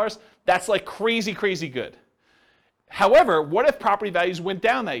 $12,000, that's like crazy, crazy good. However, what if property values went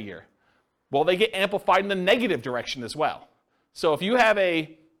down that year? Well, they get amplified in the negative direction as well. So if you have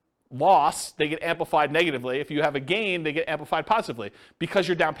a loss, they get amplified negatively. If you have a gain, they get amplified positively because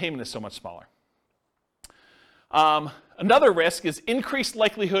your down payment is so much smaller. Another risk is increased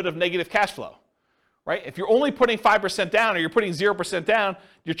likelihood of negative cash flow, right? If you're only putting 5% down or you're putting 0% down,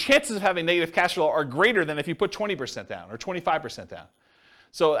 your chances of having negative cash flow are greater than if you put 20% down or 25% down.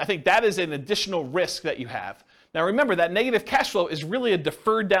 So I think that is an additional risk that you have. Now remember, that negative cash flow is really a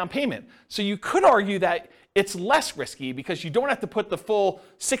deferred down payment. So you could argue that it's less risky because you don't have to put the full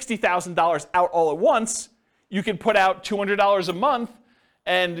 $60,000 out all at once. You can put out $200 a month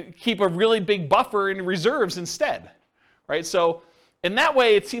and keep a really big buffer in reserves instead, right? So in that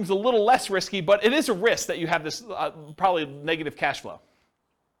way, it seems a little less risky, but it is a risk that you have this probably negative cash flow.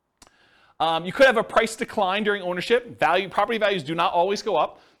 You could have a price decline during ownership. Property values do not always go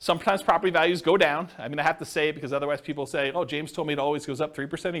up. Sometimes property values go down. I mean, I have to say it because otherwise people say, oh, James told me it always goes up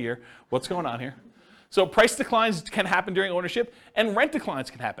 3% a year. What's going on here? So price declines can happen during ownership, and rent declines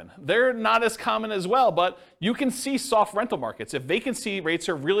can happen. They're not as common as well, but you can see soft rental markets. If vacancy rates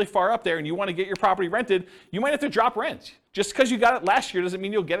are really far up there and you want to get your property rented, you might have to drop rent. Just because you got it last year doesn't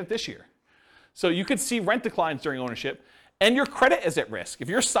mean you'll get it this year. So you could see rent declines during ownership. And your credit is at risk. If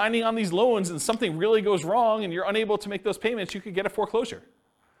you're signing on these loans and something really goes wrong and you're unable to make those payments, you could get a foreclosure.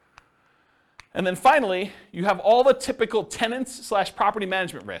 And then finally, you have all the typical tenants/property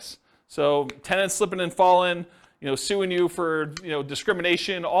management risks. So tenants slipping and falling, suing you for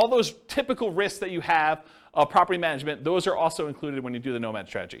discrimination, all those typical risks that you have of property management, those are also included when you do the Nomad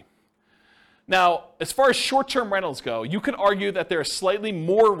strategy. Now, as far as short-term rentals go, you could argue that there's slightly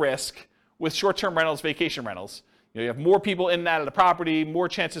more risk with short-term rentals, vacation rentals. You have more people in and out of the property, more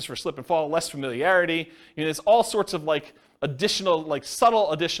chances for slip and fall, less familiarity. There's all sorts of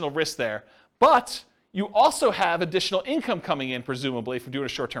subtle additional risks there. But you also have additional income coming in, presumably, from doing a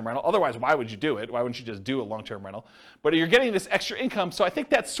short-term rental. Otherwise, why would you do it? Why wouldn't you just do a long-term rental? But you're getting this extra income, so I think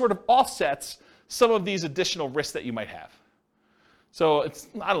that sort of offsets some of these additional risks that you might have. So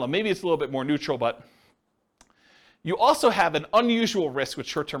I don't know, maybe it's a little bit more neutral, but you also have an unusual risk with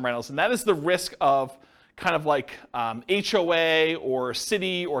short-term rentals, and that is the risk of kind of like HOA or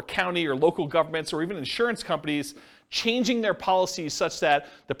city or county or local governments or even insurance companies changing their policies such that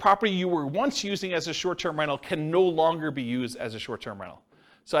the property you were once using as a short-term rental can no longer be used as a short-term rental.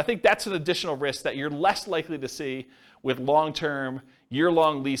 So I think that's an additional risk that you're less likely to see with long-term,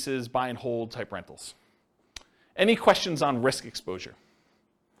 year-long leases, buy and hold type rentals. Any questions on risk exposure?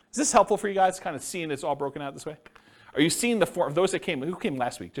 Is this helpful for you guys, kind of seeing it's all broken out this way? Are you seeing the form, those that came, who came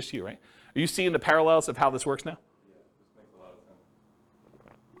last week? Just you, right? Are you seeing the parallels of how this works now? Yeah, this makes a lot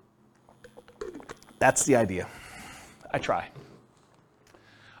of sense. That's the idea. I try.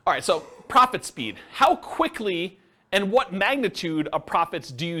 All right, so profit speed. How quickly and what magnitude of profits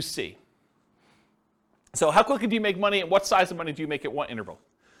do you see? So how quickly do you make money and what size of money do you make at what interval?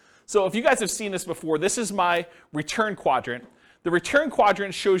 So if you guys have seen this before, this is my return quadrant. The return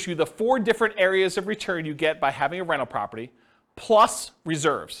quadrant shows you the 4 different areas of return you get by having a rental property plus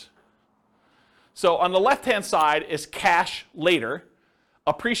reserves. So on the left-hand side is cash later,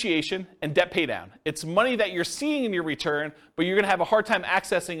 appreciation, and debt paydown. It's money that you're seeing in your return, but you're going to have a hard time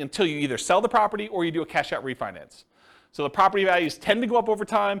accessing until you either sell the property or you do a cash-out refinance. So the property values tend to go up over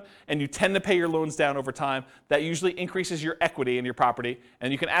time, and you tend to pay your loans down over time. That usually increases your equity in your property,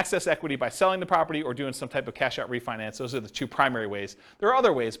 and you can access equity by selling the property or doing some type of cash-out refinance. Those are the 2 primary ways. There are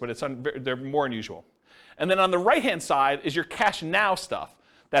other ways, but they're more unusual. And then on the right-hand side is your cash now stuff.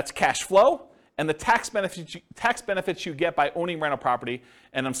 That's cash flow and the tax benefits you get by owning rental property,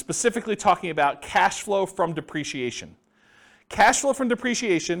 and I'm specifically talking about cash flow from depreciation. Cash flow from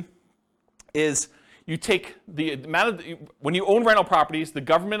depreciation is you take the amount of, when you own rental properties, the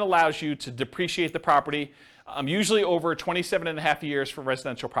government allows you to depreciate the property, usually over 27 and a half years for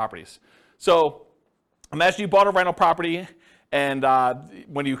residential properties. So imagine you bought a rental property And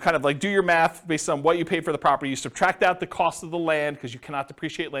when you kind of like do your math based on what you paid for the property, you subtract out the cost of the land, because you cannot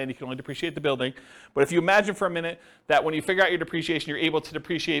depreciate land, you can only depreciate the building. But if you imagine for a minute that when you figure out your depreciation, you're able to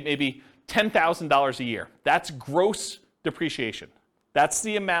depreciate maybe $10,000 a year. That's gross depreciation. That's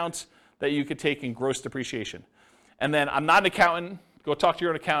the amount that you could take in gross depreciation. And then I'm not an accountant, go talk to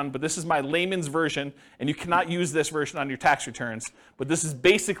your own accountant, but this is my layman's version, and you cannot use this version on your tax returns, but this is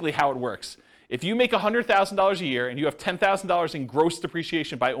basically how it works. If you make $100,000 a year and you have $10,000 in gross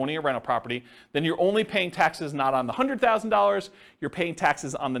depreciation by owning a rental property, then you're only paying taxes not on the $100,000, you're paying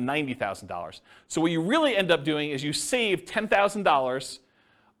taxes on the $90,000. So what you really end up doing is you save $10,000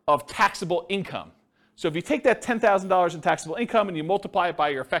 of taxable income. So if you take that $10,000 in taxable income and you multiply it by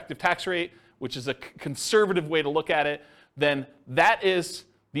your effective tax rate, which is a conservative way to look at it, then that is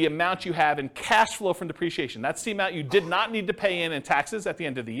the amount you have in cash flow from depreciation. That's the amount you did not need to pay in taxes at the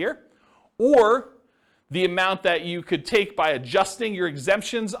end of the year, or the amount that you could take by adjusting your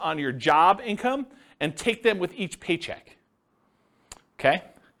exemptions on your job income and take them with each paycheck. Okay?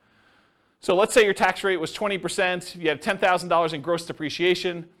 So let's say your tax rate was 20%, you had $10,000 in gross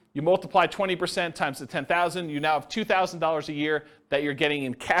depreciation, you multiply 20% times the $10,000, you now have $2,000 a year that you're getting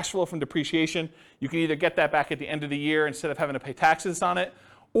in cash flow from depreciation. You can either get that back at the end of the year instead of having to pay taxes on it,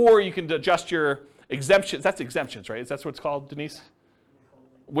 or you can adjust your exemptions. That's exemptions, right? That's what it's called, Denise?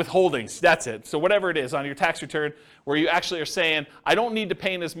 Withholdings, that's it. So whatever it is on your tax return, where you actually are saying, I don't need to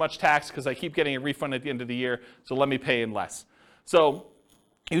pay in as much tax because I keep getting a refund at the end of the year, so let me pay in less. So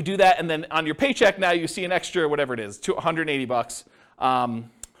you do that, and then on your paycheck now you see an extra, whatever it is, $180,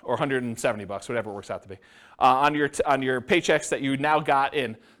 or 170 bucks, whatever it works out to be, on your paychecks that you now got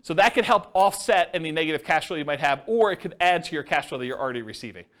in. So that could help offset any negative cash flow you might have, or it could add to your cash flow that you're already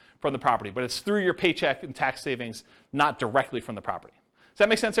receiving from the property. But it's through your paycheck and tax savings, not directly from the property. Does that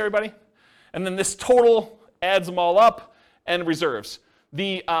make sense, everybody? And then this total adds them all up and reserves.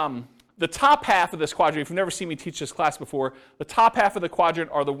 The top half of this quadrant, if you've never seen me teach this class before, the top half of the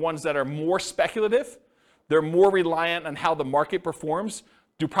quadrant are the ones that are more speculative. They're more reliant on how the market performs.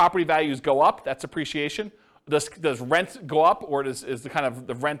 Do property values go up? That's appreciation. Does rent go up, or is the kind of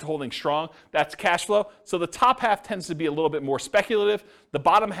the rent holding strong? That's cash flow. So the top half tends to be a little bit more speculative. The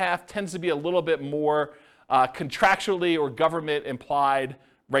bottom half tends to be a little bit more contractually or government implied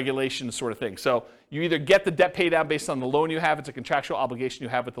regulation sort of thing. So you either get the debt pay down based on the loan you have, it's a contractual obligation you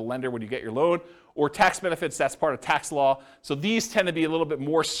have with the lender when you get your loan, or tax benefits, that's part of tax law. So these tend to be a little bit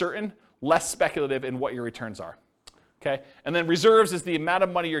more certain, less speculative in what your returns are. Okay? And then reserves is the amount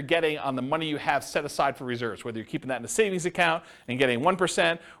of money you're getting on the money you have set aside for reserves, whether you're keeping that in a savings account and getting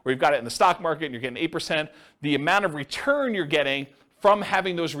 1%, or you've got it in the stock market and you're getting 8%. The amount of return you're getting from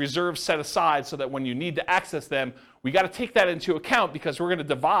having those reserves set aside so that when you need to access them, we got to take that into account, because we're going to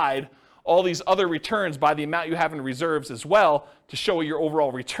divide all these other returns by the amount you have in reserves as well to show what your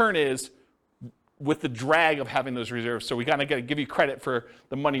overall return is with the drag of having those reserves. So we got to give you credit for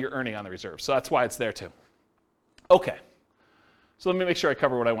the money you're earning on the reserves. So that's why it's there too. Okay, so let me make sure I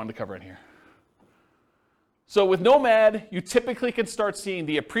cover what I wanted to cover in here. So with Nomad, you typically can start seeing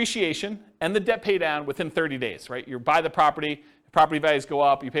the appreciation and the debt pay down within 30 days, right? You buy the property values go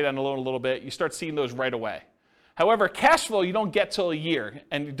up, you pay down the loan a little bit, you start seeing those right away. However, cash flow you don't get till a year,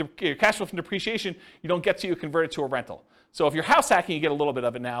 and your cash flow from depreciation you don't get till you convert it to a rental. So if you're house hacking, you get a little bit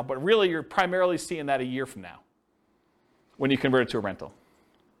of it now, but really you're primarily seeing that a year from now when you convert it to a rental.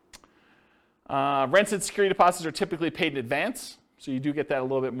 Rents and security deposits are typically paid in advance, so you do get that a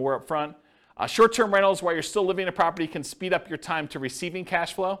little bit more up front. Short-term rentals, while you're still living in a property, can speed up your time to receiving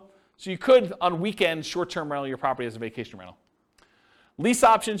cash flow. So you could, on weekends, short-term rental your property as a vacation rental. Lease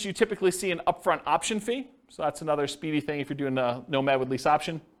options, you typically see an upfront option fee. So that's another speedy thing if you're doing a Nomad with lease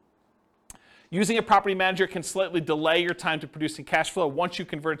option. Using a property manager can slightly delay your time to producing cash flow once you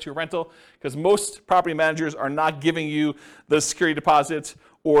convert it to a rental, because most property managers are not giving you the security deposits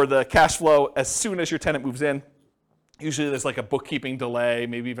or the cash flow as soon as your tenant moves in. Usually there's like a bookkeeping delay,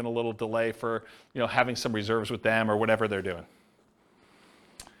 maybe even a little delay for having some reserves with them or whatever they're doing.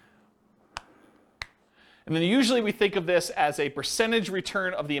 And then usually we think of this as a percentage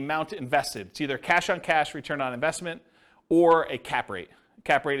return of the amount invested. It's either cash on cash return on investment or a cap rate.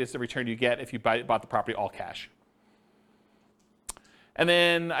 Cap rate is the return you get if you bought the property all cash. And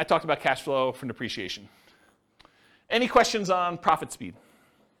then I talked about cash flow from depreciation. Any questions on profit speed?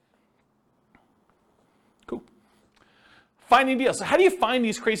 Cool. Finding deals. So how do you find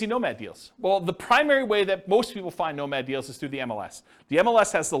these crazy Nomad deals? Well, the primary way that most people find Nomad deals is through the MLS. The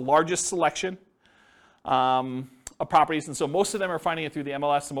MLS has the largest selection of properties, and so most of them are finding it through the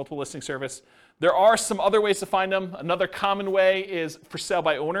MLS, the multiple listing service. There are some other ways to find them. Another common way is for sale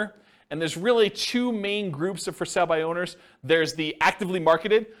by owner, And there's really two main groups of for sale by owners. There's the actively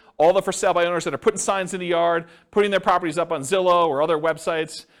marketed, all the for sale by owners that are putting signs in the yard, putting their properties up on Zillow or other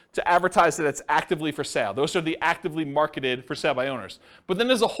websites to advertise that it's actively for sale. Those are the actively marketed for sale by owners. But then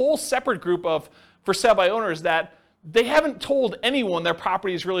there's a whole separate group of for sale by owners that they haven't told anyone their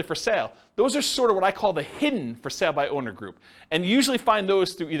property is really for sale. Those are sort of what I call the hidden for sale by owner group. And you usually find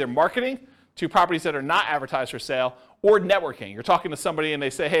those through either marketing to properties that are not advertised for sale or networking. You're talking to somebody and they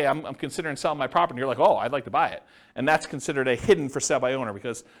say, hey, I'm considering selling my property. And you're like, oh, I'd like to buy it. And that's considered a hidden for sale by owner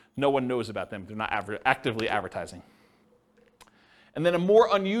because no one knows about them. They're not actively advertising. And then a more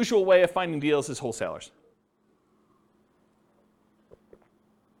unusual way of finding deals is wholesalers.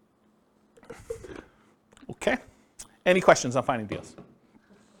 Okay. Any questions on finding deals?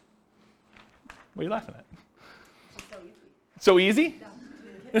 What are you laughing at? So easy?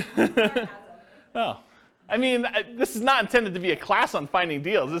 Oh. I mean, this is not intended to be a class on finding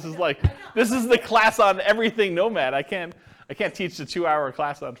deals. This is the class on everything Nomad. I can't teach the 2-hour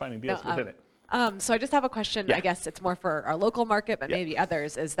class on finding deals within it. So I just have a question. Yeah. I guess it's more for our local market, but maybe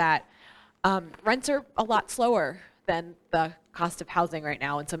others, is that rents are a lot slower than the cost of housing right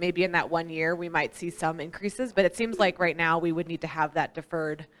now. And so maybe in that 1 year, we might see some increases, but it seems like right now we would need to have that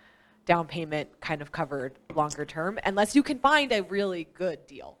deferred down payment kind of covered longer term, unless you can find a really good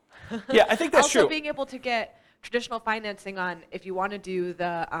deal. Yeah, I think that's also, true. being able to get traditional financing on, if you want to do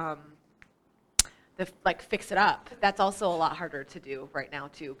the like fix it up, that's also a lot harder to do right now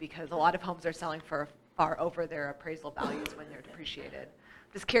too, because a lot of homes are selling for far over their appraisal values when they're depreciated.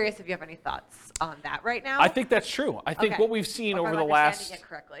 Just curious if you have any thoughts on that right now. I think that's true. I think what we've seen over the last, it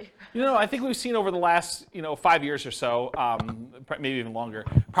correctly. I think we've seen over the last, 5 years or so, maybe even longer,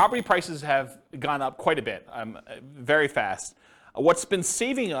 property prices have gone up quite a bit, very fast. What's been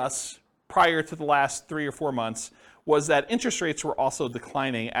saving us prior to the last 3 or 4 months was that interest rates were also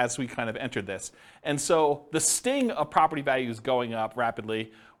declining as we kind of entered this. And so the sting of property values going up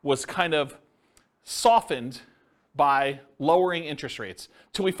rapidly was kind of softened by lowering interest rates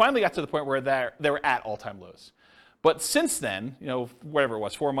till we finally got to the point where they were at all-time lows. But since then, whatever it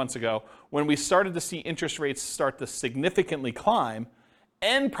was, 4 months ago, when we started to see interest rates start to significantly climb,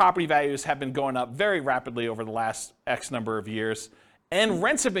 and property values have been going up very rapidly over the last X number of years, and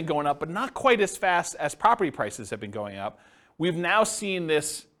rents have been going up, but not quite as fast as property prices have been going up, we've now seen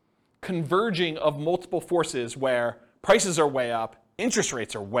this converging of multiple forces where prices are way up, interest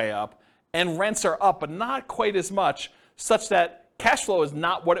rates are way up, and rents are up, but not quite as much, such that cash flow is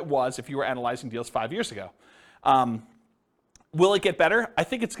not what it was if you were analyzing deals 5 years ago. Will it get better? I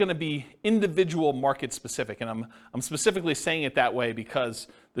think it's going to be individual market specific, and I'm specifically saying it that way because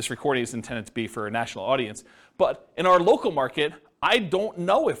this recording is intended to be for a national audience. But in our local market, I don't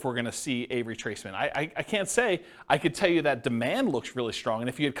know if we're going to see a retracement. I can't say. I could tell you that demand looks really strong, and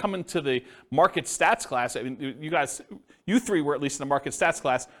if you had come into the market stats class, I mean, you three were at least in the market stats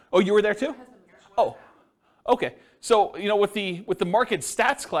class. Oh, you were there too? Oh, okay. So with the market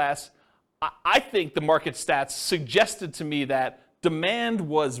stats class, I think the market stats suggested to me that demand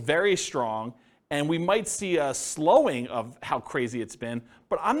was very strong and we might see a slowing of how crazy it's been,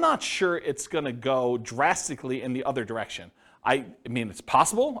 but I'm not sure it's going to go drastically in the other direction. I mean, it's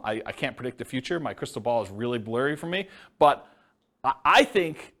possible. I can't predict the future. My crystal ball is really blurry for me, but I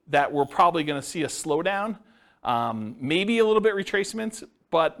think that we're probably going to see a slowdown, maybe a little bit retracements,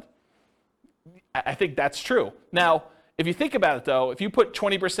 but I think that's true. Now, if you think about it, though, if you put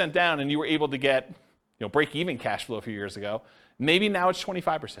 20% down and you were able to get break-even cash flow a few years ago, maybe now it's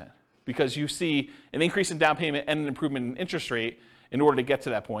 25% because you see an increase in down payment and an improvement in interest rate in order to get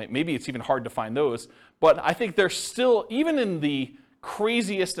to that point. Maybe it's even hard to find those. But I think there's still, even in the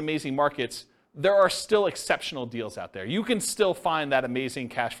craziest, amazing markets, there are still exceptional deals out there. You can still find that amazing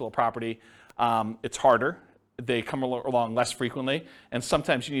cash flow property. It's harder. They come along less frequently, and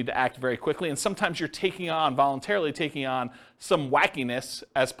sometimes you need to act very quickly, and sometimes you're voluntarily taking on some wackiness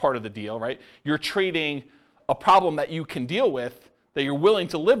as part of the deal, right? You're trading a problem that you can deal with, that you're willing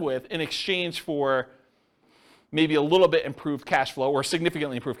to live with, in exchange for maybe a little bit improved cash flow or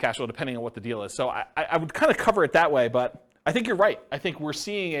significantly improved cash flow, depending on what the deal is. So I would kind of cover it that way, but I think you're right. I think we're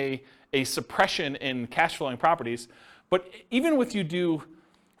seeing a suppression in cash flowing properties, but even with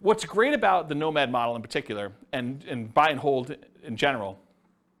what's great about the Nomad model in particular, and buy and hold in general,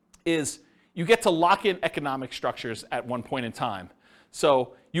 is you get to lock in economic structures at one point in time.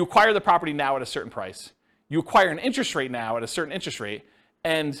 So you acquire the property now at a certain price. You acquire an interest rate now at a certain interest rate,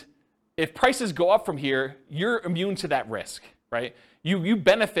 and if prices go up from here, you're immune to that risk. right? You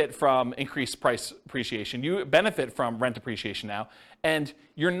benefit from increased price appreciation. You benefit from rent appreciation now, and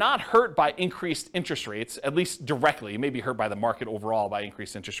you're not hurt by increased interest rates, at least directly. You may be hurt by the market overall by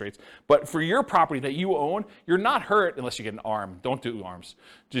increased interest rates, but for your property that you own, you're not hurt unless you get an ARM. Don't do ARMs.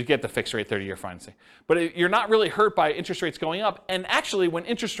 Just get the fixed rate 30-year financing. But you're not really hurt by interest rates going up, and actually when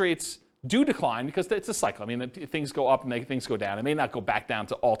interest rates do decline, because it's a cycle. I mean, things go up and things go down. It may not go back down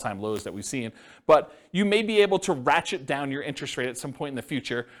to all-time lows that we've seen, but you may be able to ratchet down your interest rate at some point in the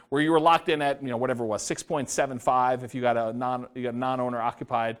future where you were locked in at, whatever it was, 6.75 if you got a non-owner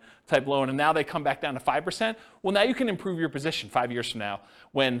occupied type loan, and now they come back down to 5%. Well, now you can improve your position 5 years from now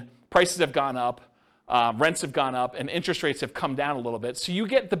when prices have gone up, rents have gone up, and interest rates have come down a little bit. So you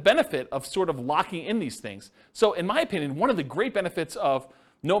get the benefit of sort of locking in these things. So in my opinion, one of the great benefits of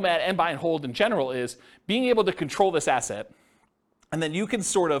Nomad and buy and hold in general is being able to control this asset, and then you can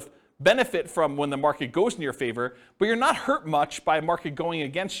sort of benefit from when the market goes in your favor, but you're not hurt much by a market going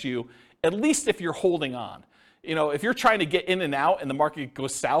against you, at least if you're holding on. If you're trying to get in and out and the market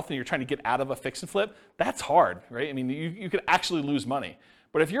goes south and you're trying to get out of a fix and flip, that's hard, right? I mean, you could actually lose money.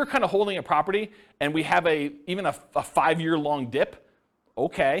 But if you're kind of holding a property and we have even a 5-year long dip,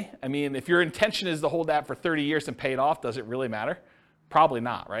 okay. I mean, if your intention is to hold that for 30 years and pay it off, does it really matter? Probably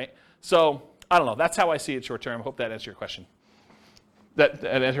not, right? So I don't know. That's how I see it short term. I hope that answered your question. That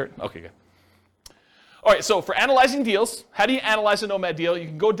answered? Okay, good. All right, so for analyzing deals, how do you analyze a Nomad deal? You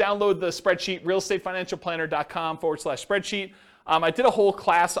can go download the spreadsheet, realestatefinancialplanner.com/spreadsheet. I did a whole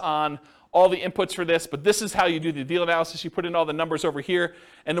class on all the inputs for this, but this is how you do the deal analysis. You put in all the numbers over here.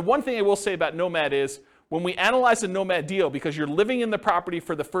 And the one thing I will say about Nomad is when we analyze a Nomad deal, because you're living in the property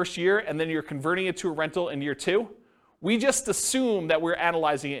for the first year and then you're converting it to a rental in year 2, we just assume that we're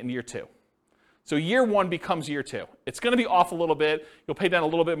analyzing it in year 2. So year 1 becomes year 2. It's going to be off a little bit. You'll pay down a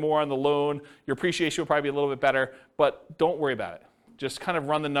little bit more on the loan. Your appreciation will probably be a little bit better, but don't worry about it. Just kind of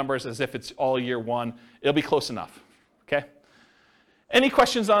run the numbers as if it's all year 1. It'll be close enough, okay? Any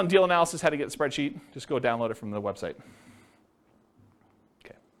questions on deal analysis, how to get the spreadsheet? Just go download it from the website.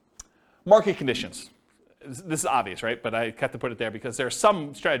 Okay. Market conditions. This is obvious, right? But I have to put it there because there are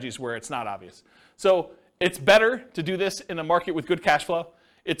some strategies where it's not obvious. So it's better to do this in a market with good cash flow.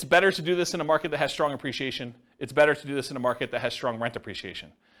 It's better to do this in a market that has strong appreciation. It's better to do this in a market that has strong rent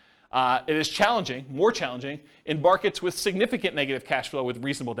appreciation. It is challenging, more challenging, in markets with significant negative cash flow with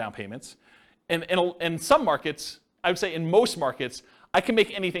reasonable down payments. And in some markets, I would say in most markets, I can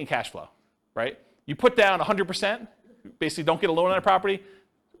make anything cash flow, right? You put down 100%, basically don't get a loan on a property,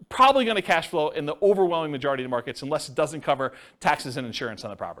 probably going to cash flow in the overwhelming majority of the markets unless it doesn't cover taxes and insurance on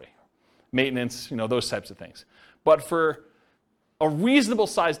the property. Maintenance, those types of things. But for a reasonable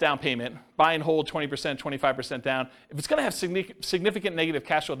size down payment, buy and hold 20%, 25% down, if it's going to have significant negative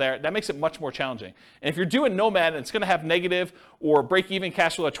cash flow there, that makes it much more challenging. And if you're doing Nomad and it's going to have negative or break-even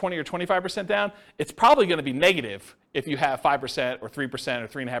cash flow at 20 or 25% down, it's probably going to be negative if you have 5% or 3% or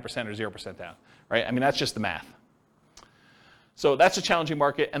 3.5% or 0% down, right? I mean, that's just the math. So that's a challenging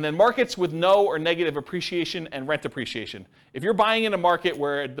market. And then markets with no or negative appreciation and rent appreciation. If you're buying in a market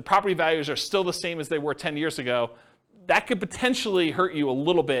where the property values are still the same as they were 10 years ago, that could potentially hurt you a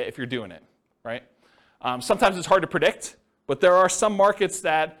little bit if you're doing it, right? Sometimes it's hard to predict, but there are some markets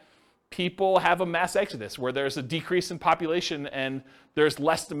that people have a mass exodus where there's a decrease in population and there's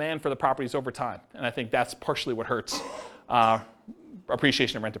less demand for the properties over time. And I think that's partially what hurts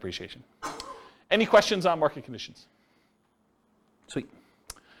appreciation and rent appreciation. Any questions on market conditions? Sweet.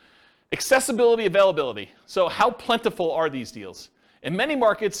 Accessibility, availability. So how plentiful are these deals? In many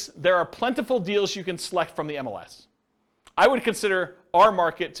markets, there are plentiful deals you can select from the MLS. I would consider our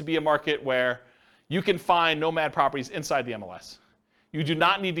market to be a market where you can find Nomad properties inside the MLS. You do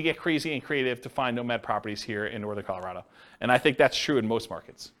not need to get crazy and creative to find Nomad properties here in Northern Colorado. And I think that's true in most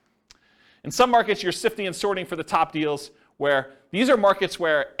markets. In some markets, you're sifting and sorting for the top deals where these are markets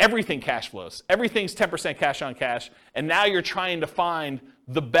where everything cash flows. Everything's 10% cash on cash. And now you're trying to find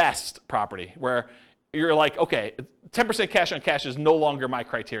the best property where you're like, okay, 10% cash on cash is no longer my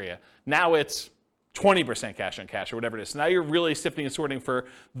criteria. Now it's 20% cash on cash or whatever it is. So now you're really sifting and sorting for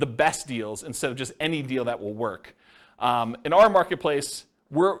the best deals instead of just any deal that will work. In our marketplace,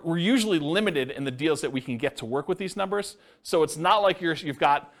 we're usually limited in the deals that we can get to work with these numbers. So it's not like you've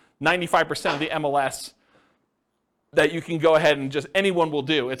got 95% of the MLS that you can go ahead and just anyone will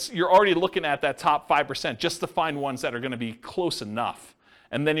do. You're already looking at that top 5% just to find ones that are going to be close enough.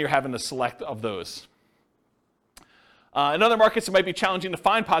 And then you're having to select of those. In other markets, it might be challenging to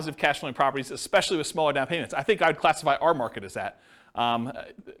find positive cash flowing properties, especially with smaller down payments. I think I would classify our market as that.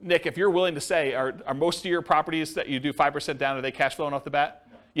 Nick, if you're willing to say, are most of your properties that you do 5% down, are they cash flowing off the bat?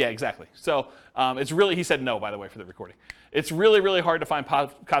 Yeah, exactly. So it's really, he said no, by the way, for the recording. It's really, really hard to find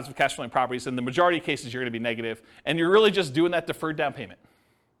positive cash flowing properties. In the majority of cases, you're going to be negative, and you're really just doing that deferred down payment.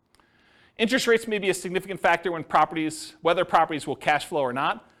 Interest rates may be a significant factor when whether properties will cash flow or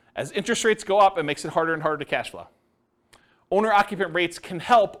not. As interest rates go up, it makes it harder and harder to cash flow. Owner-occupant rates can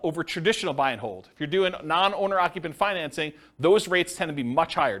help over traditional buy and hold. If you're doing non-owner-occupant financing, those rates tend to be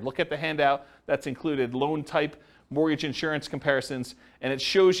much higher. Look at the handout that's included, loan type, mortgage insurance comparisons, and it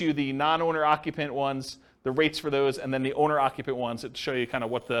shows you the non-owner-occupant ones, the rates for those, and then the owner-occupant ones that show you kind of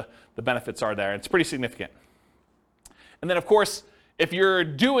what the benefits are there. It's pretty significant. And then, of course, if you're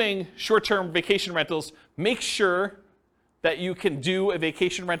doing short-term vacation rentals, make sure that you can do a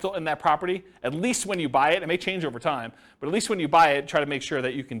vacation rental in that property, at least when you buy it. It may change over time, but at least when you buy it, try to make sure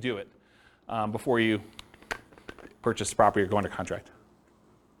that you can do it before you purchase the property or go under contract.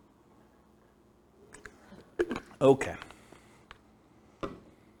 Okay.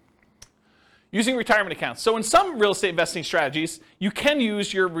 Using retirement accounts. So in some real estate investing strategies, you can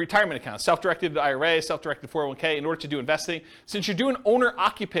use your retirement account, self-directed IRA, self-directed 401k in order to do investing. Since you're doing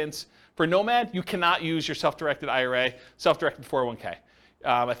owner-occupants for Nomad, you cannot use your self-directed IRA, self-directed 401k.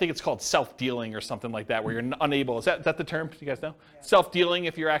 I think it's called self-dealing or something like that, where you're unable. Is that the term? Do you guys know? Yeah. Self-dealing,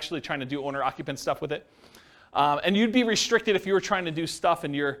 if you're actually trying to do owner-occupant stuff with it. And you'd be restricted if you were trying to do stuff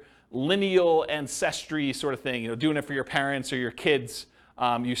in your lineal ancestry sort of thing, doing it for your parents or your kids.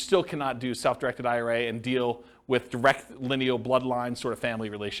 You still cannot do self-directed IRA and deal with direct lineal bloodline sort of family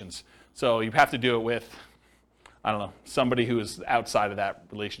relations. So you have to do it with, I don't know, somebody who is outside of that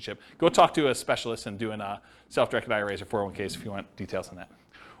relationship. Go talk to a specialist in doing self-directed IRAs or 401ks if you want details on that.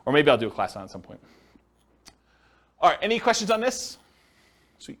 Or maybe I'll do a class on it at some point. All right, any questions on this?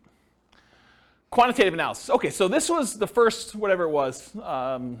 Sweet. Quantitative analysis. Okay, so this was the first, whatever it was.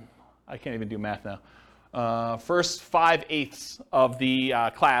 I can't even do math now. First 5/8 of the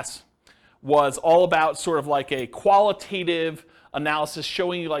class was all about sort of like a qualitative analysis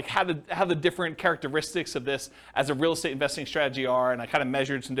showing you like how the different characteristics of this as a real estate investing strategy are, and I kind of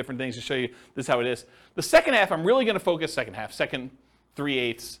measured some different things to show you this is how it is. The second half, I'm really going to focus, second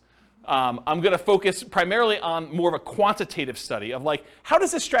 3/8, I'm going to focus primarily on more of a quantitative study of like, how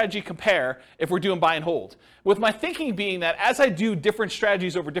does this strategy compare if we're doing buy and hold? With my thinking being that as I do different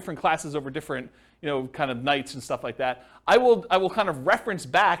strategies over different classes, over different kind of nights and stuff like that, I will kind of reference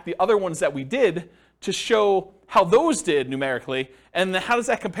back the other ones that we did to show how those did numerically, and then how does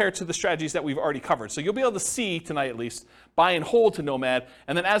that compare to the strategies that we've already covered. So you'll be able to see tonight at least buy and hold to Nomad,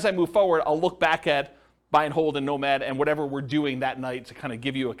 and then as I move forward, I'll look back at buy and hold and Nomad and whatever we're doing that night to kind of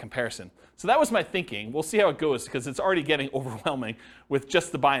give you a comparison. So that was my thinking. We'll see how it goes because it's already getting overwhelming with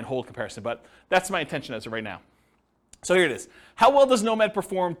just the buy and hold comparison, but that's my intention as of right now. So here it is. How well does Nomad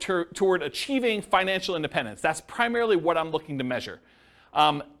perform toward achieving financial independence? That's primarily what I'm looking to measure.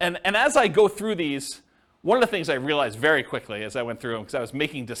 And as I go through these, one of the things I realized very quickly as I went through them, because I was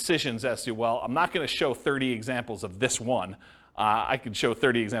making decisions as to, well, I'm not going to show 30 examples of this one. I could show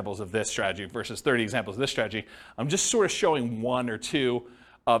 30 examples of this strategy versus 30 examples of this strategy. I'm just sort of showing one or two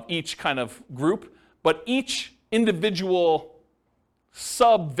of each kind of group, but each individual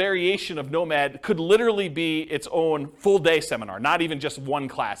sub-variation of Nomad could literally be its own full-day seminar, not even just one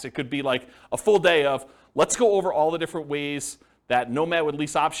class. It could be like a full day of, let's go over all the different ways that Nomad with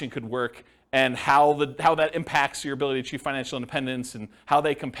lease option could work and how that impacts your ability to achieve financial independence and how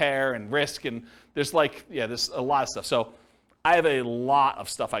they compare and risk. And there's there's a lot of stuff. So I have a lot of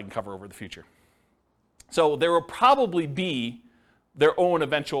stuff I can cover over the future. So there will probably be their own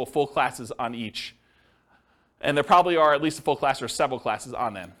eventual full classes on each. And there probably are at least a full class or several classes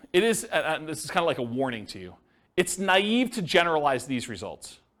on them. It is, and this is kind of like a warning to you, it's naive to generalize these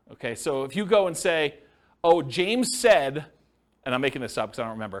results. Okay, so if you go and say, oh, James said, and I'm making this up because I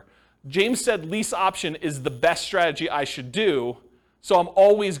don't remember, James said lease option is the best strategy I should do, so I'm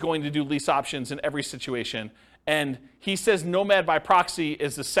always going to do lease options in every situation. And he says Nomad by proxy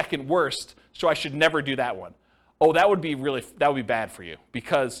is the second worst, so I should never do that one. Oh, that would be bad for you,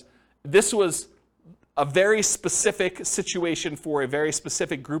 because this was a very specific situation for a very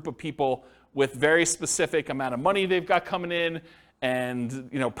specific group of people with very specific amount of money they've got coming in,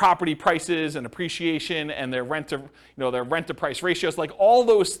 and property prices and appreciation and their rent to price ratios. Like all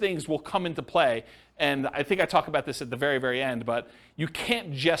those things will come into play. And I think I talk about this at the very, very end, but you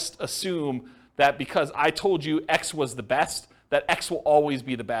can't just assume that because I told you X was the best, that X will always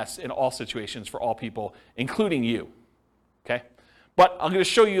be the best in all situations for all people, including you. Okay? But I'm going to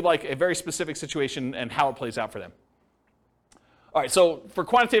show you like a very specific situation and how it plays out for them. All right, so for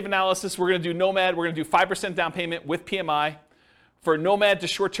quantitative analysis, we're going to do Nomad. We're going to do 5% down payment with PMI. For Nomad to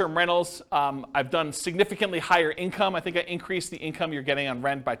short-term rentals, I've done significantly higher income. I think I increased the income you're getting on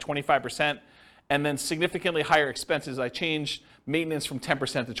rent by 25%, and then significantly higher expenses. I changed maintenance from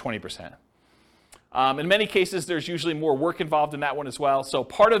 10% to 20%. In many cases, there's usually more work involved in that one as well. So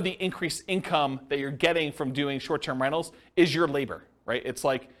part of the increased income that you're getting from doing short-term rentals is your labor, right? It's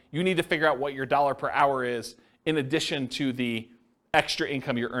like you need to figure out what your dollar per hour is in addition to the extra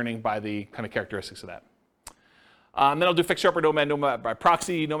income you're earning by the kind of characteristics of that. Then I'll do fixer-upper Nomad, Nomad by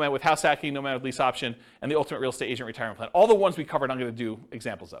proxy, Nomad with house hacking, Nomad with lease option, and the ultimate real estate agent retirement plan. All the ones we covered, I'm going to do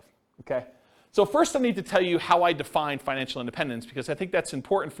examples of. Okay. So first, I need to tell you how I define financial independence, because I think that's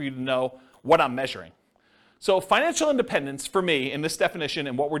important for you to know what I'm measuring. So financial independence for me in this definition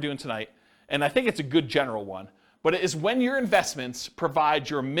and what we're doing tonight, and I think it's a good general one, but it is when your investments provide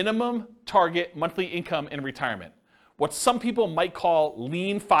your minimum target monthly income in retirement. What some people might call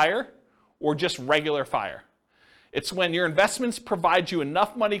lean fire or just regular fire. It's when your investments provide you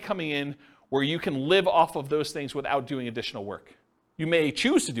enough money coming in where you can live off of those things without doing additional work. You may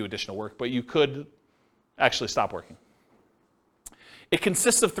choose to do additional work, but you could actually stop working. It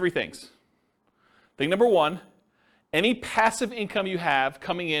consists of three things. Thing number one, any passive income you have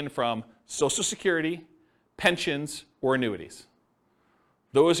coming in from Social Security, pensions, or annuities.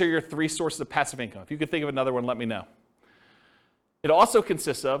 Those are your three sources of passive income. If you could think of another one, let me know. It also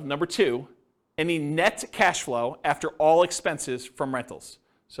consists of, number two, any net cash flow after all expenses from rentals.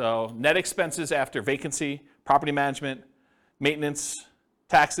 So net expenses after vacancy, property management, maintenance,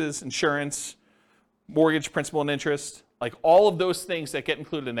 taxes, insurance, mortgage, principal, and interest. Like all of those things that get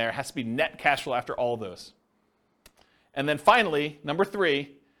included in there has to be net cash flow after all of those. And then finally, number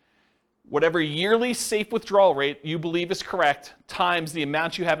three, whatever yearly safe withdrawal rate you believe is correct times the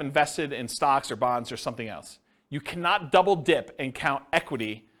amount you have invested in stocks or bonds or something else. You cannot double dip and count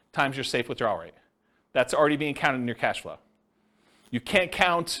equity times your safe withdrawal rate. That's already being counted in your cash flow. You can't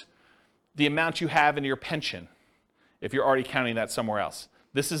count the amount you have in your pension if you're already counting that somewhere else.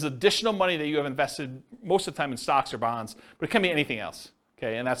 This is additional money that you have invested most of the time in stocks or bonds, but it can be anything else,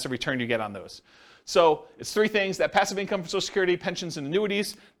 okay? And that's the return you get on those. So it's three things: that passive income from Social Security, pensions, and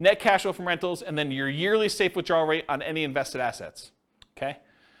annuities, net cash flow from rentals, and then your yearly safe withdrawal rate on any invested assets, okay?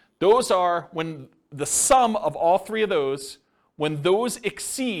 Those are when the sum of all three of those, when those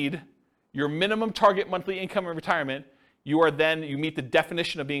exceed your minimum target monthly income in retirement, you meet the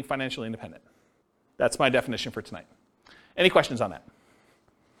definition of being financially independent. That's my definition for tonight. Any questions on that?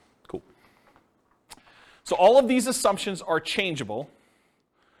 Cool. So all of these assumptions are changeable.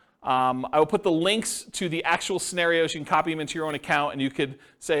 I will put the links to the actual scenarios. You can copy them into your own account, and you could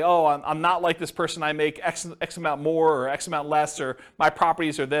say, oh, I'm not like this person. I make X amount more or X amount less, or my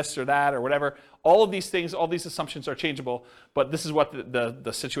properties are this or that or whatever. All of these things, all these assumptions are changeable, but this is what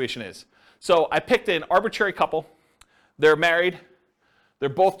the situation is. So I picked an arbitrary couple. They're married. They're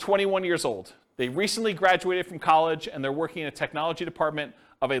both 21 years old. They recently graduated from college, and they're working in a technology department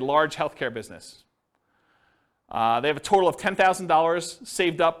of a large healthcare business. They have a total of $10,000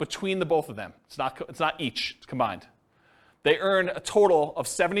 saved up between the both of them. It's not each, it's combined. They earn a total of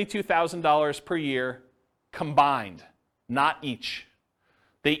 $72,000 per year combined, not each.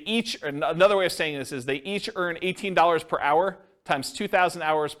 They each, another way of saying this is they each earn $18 per hour times 2,000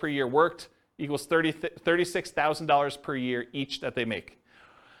 hours per year worked equals $36,000 per year each that they make.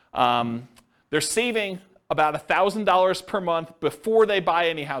 They're saving about $1,000 per month before they buy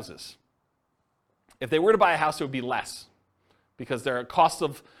any houses. If they were to buy a house, it would be less because their cost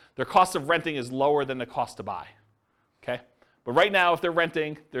of renting is lower than the cost to buy. Okay? But right now, if they're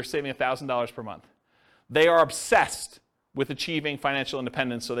renting, they're saving $1,000 per month. They are obsessed with achieving financial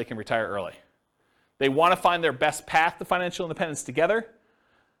independence so they can retire early. They want to find their best path to financial independence together.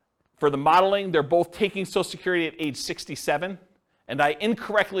 For the modeling, they're both taking Social Security at age 67, and I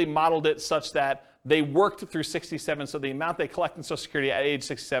incorrectly modeled it such that they worked through 67, so the amount they collect in Social Security at age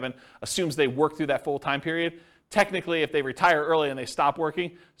 67 assumes they work through that full time period. Technically, if they retire early and they stop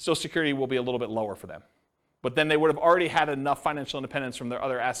working, Social Security will be a little bit lower for them. But then they would have already had enough financial independence from their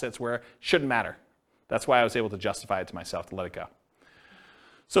other assets where it shouldn't matter. That's why I was able to justify it to myself to let it go.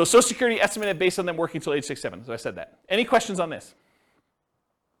 So Social Security estimated based on them working until age 67, so I said that. Any questions on this?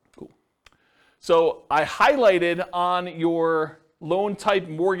 Cool. So I highlighted on your loan type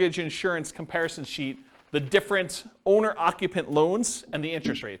mortgage insurance comparison sheet the different owner-occupant loans and the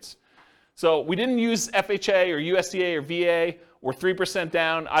interest rates. So we didn't use FHA or USDA or VA or 3%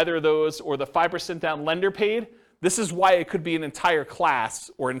 down, either of those, or the 5% down lender paid. This is why it could be an entire class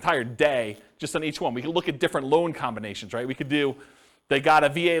or an entire day just on each one. We could look at different loan combinations, right? We could do They got a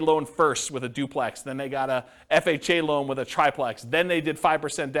VA loan first with a duplex, then they got a FHA loan with a triplex, then they did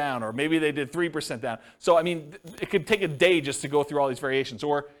 5% down, or maybe they did 3% down. So, I mean, it could take a day just to go through all these variations,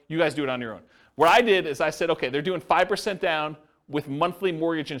 or you guys do it on your own. What I did is I said, okay, they're doing 5% down with monthly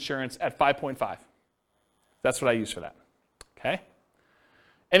mortgage insurance at 5.5. That's what I use for that, okay?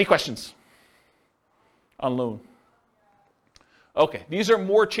 Any questions on loan? Okay, these are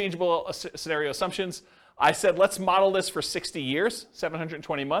more changeable scenario assumptions. I said, let's model this for 60 years,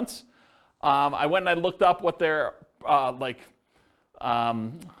 720 months. I went and I looked up what their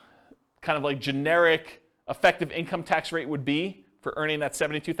kind of like generic effective income tax rate would be for earning that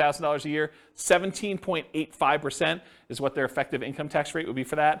 $72,000 a year. 17.85% is what their effective income tax rate would be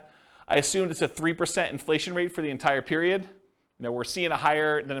for that. I assumed it's a 3% inflation rate for the entire period. You know, we're seeing a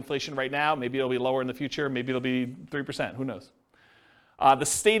higher than inflation right now. Maybe it'll be lower in the future. Maybe it'll be 3%. Who knows?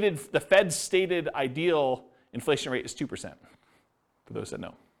 The Fed's stated ideal inflation rate is 2%, for those that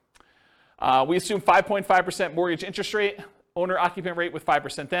know. We assume 5.5% mortgage interest rate, owner-occupant rate with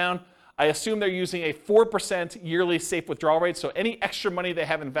 5% down. I assume they're using a 4% yearly safe withdrawal rate. So any extra money they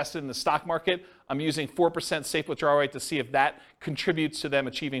have invested in the stock market, I'm using 4% safe withdrawal rate to see if that contributes to them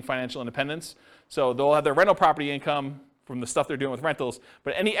achieving financial independence. So they'll have their rental property income from the stuff they're doing with rentals,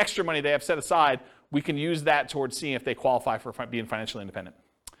 but any extra money they have set aside, we can use that towards seeing if they qualify for being financially independent.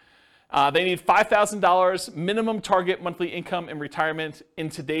 They need $5,000 minimum target monthly income in retirement in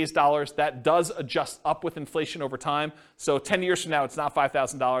today's dollars. That does adjust up with inflation over time. So 10 years from now, it's not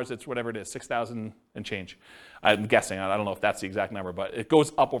 $5,000, it's whatever it is, $6,000 and change. I'm guessing, I don't know if that's the exact number, but it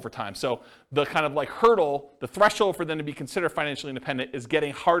goes up over time. So the kind of like hurdle, the threshold for them to be considered financially independent is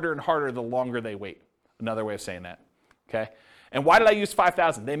getting harder and harder the longer they wait. Another way of saying that, okay? And why did I use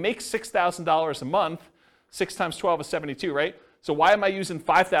 $5,000? They make $6,000 a month. 6 times 12 is 72, right? So why am I using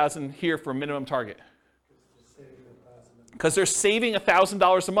 $5,000 here for minimum target? Because they're saving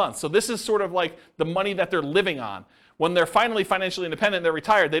 $1,000 a month. So this is sort of like the money that they're living on. When they're finally financially independent, they're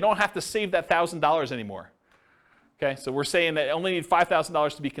retired, they don't have to save that $1,000 anymore. Okay, so we're saying that they only need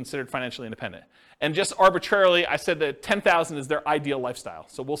 $5,000 to be considered financially independent. And just arbitrarily, I said that $10,000 is their ideal lifestyle.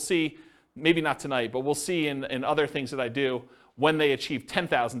 So we'll see, maybe not tonight, but we'll see in other things that I do when they achieve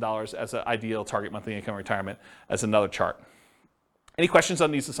 $10,000 as an ideal target monthly income retirement as another chart. Any questions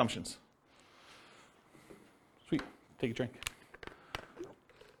on these assumptions? Sweet, take a drink.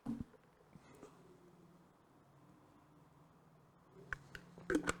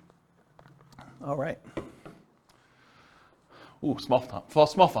 All right. Ooh, small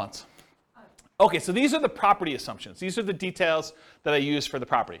fonts. Okay, so these are the property assumptions. These are the details that I use for the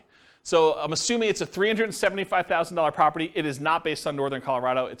property. So I'm assuming it's a $375,000 property. It is not based on Northern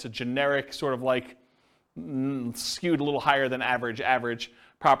Colorado. It's a generic sort of like skewed a little higher than average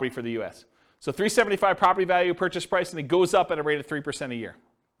property for the US. So 375 property value, purchase price, and it goes up at a rate of 3% a year.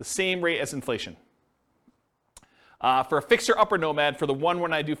 The same rate as inflation. For a fixer-upper Nomad, for the one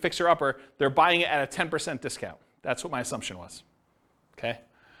when I do fixer-upper, they're buying it at a 10% discount. That's what my assumption was. Okay?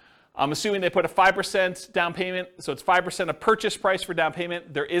 I'm assuming they put a 5% down payment, so it's 5% of purchase price for down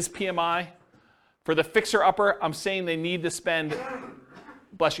payment. There is PMI. For the fixer-upper, I'm saying they need to spend,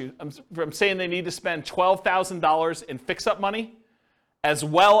 bless you, I'm saying they need to spend $12,000 in fix-up money, as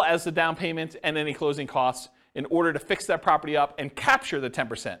well as the down payment and any closing costs in order to fix that property up and capture the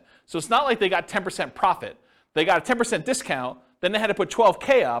 10%. So it's not like they got 10% profit. They got a 10% discount, then they had to put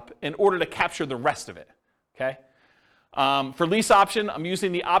 $12K up in order to capture the rest of it, okay? For lease option, I'm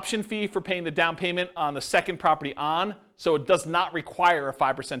using the option fee for paying the down payment on the second property on, so it does not require a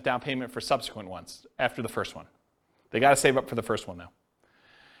 5% down payment for subsequent ones after the first one. They got to save up for the first one now.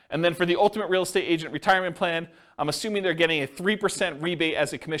 And then for the ultimate real estate agent retirement plan, I'm assuming they're getting a 3% rebate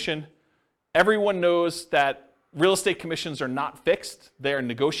as a commission. Everyone knows that real estate commissions are not fixed. They are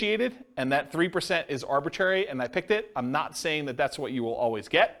negotiated, and that 3% is arbitrary, and I picked it. I'm not saying that that's what you will always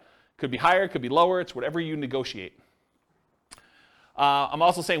get. Could be higher, could be lower. It's whatever you negotiate. I'm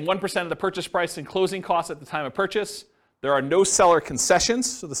also saying 1% of the purchase price and closing costs at the time of purchase. There are no seller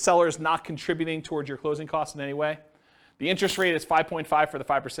concessions, so the seller is not contributing towards your closing costs in any way. The interest rate is 5.5 for the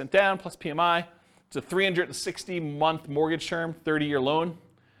 5% down plus PMI. It's a 360-month mortgage term, 30-year loan.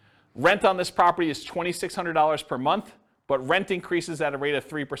 Rent on this property is $2,600 per month, but rent increases at a rate of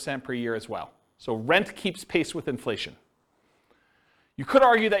 3% per year as well. So rent keeps pace with inflation. You could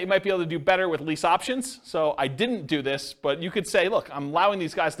argue that you might be able to do better with lease options. So I didn't do this, but you could say, look, I'm allowing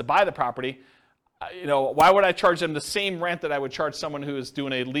these guys to buy the property. Why would I charge them the same rent that I would charge someone who is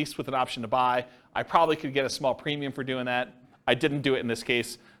doing a lease with an option to buy? I probably could get a small premium for doing that. I didn't do it in this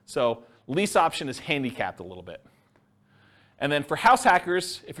case. So lease option is handicapped a little bit. And then for house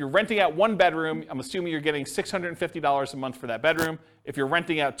hackers, if you're renting out one bedroom, I'm assuming you're getting $650 a month for that bedroom, If you're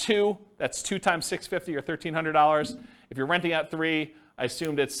renting out 2, that's 2 times $650 or $1,300. If you're renting out 3, I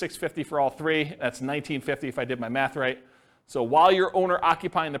assumed it's $650 for all 3. That's $1,950 if I did my math right. So while you're owner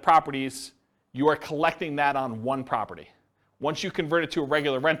occupying the properties, you are collecting that on one property. Once you convert it to a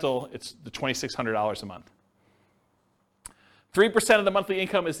regular rental, it's the $2,600 a month. 3% of the monthly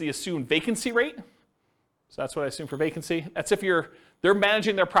income is the assumed vacancy rate. So that's what I assume for vacancy. That's if they're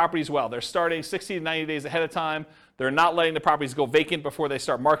managing their properties well. They're starting 60 to 90 days ahead of time. They're not letting the properties go vacant before they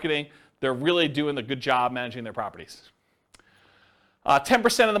start marketing. They're really doing a good job managing their properties.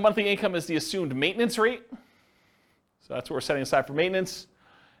 10% of the monthly income is the assumed maintenance rate. So that's what we're setting aside for maintenance.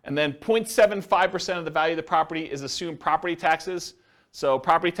 And then 0.75% of the value of the property is assumed property taxes. So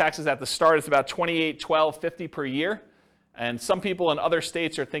property taxes at the start is about $28,1250 per year. And some people in other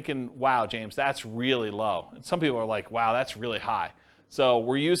states are thinking, wow, James, that's really low. And some people are like, wow, that's really high. So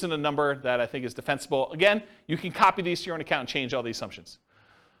we're using a number that I think is defensible. Again, you can copy these to your own account and change all the assumptions.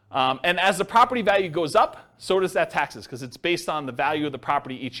 And as the property value goes up, so does that taxes, because it's based on the value of the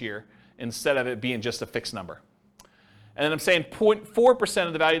property each year instead of it being just a fixed number. And then I'm saying 0.4%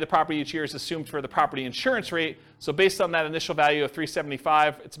 of the value of the property each year is assumed for the property insurance rate. So based on that initial value of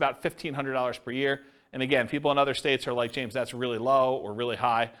 $375, it's about $1,500 per year. And again, people in other states are like, James, that's really low or really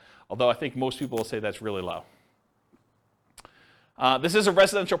high, although I think most people will say that's really low. This is a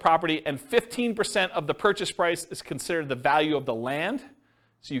residential property, and 15% of the purchase price is considered the value of the land.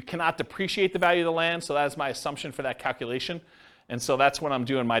 So you cannot depreciate the value of the land, so that is my assumption for that calculation. And so that's when I'm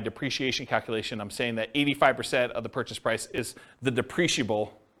doing my depreciation calculation. I'm saying that 85% of the purchase price is the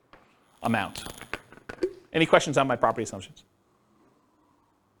depreciable amount. Any questions on my property assumptions?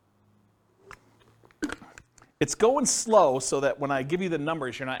 It's going slow so that when I give you the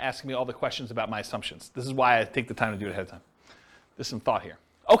numbers, you're not asking me all the questions about my assumptions. This is why I take the time to do it ahead of time. There's some thought here.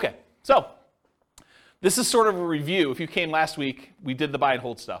 Okay, so this is sort of a review. If you came last week, we did the buy and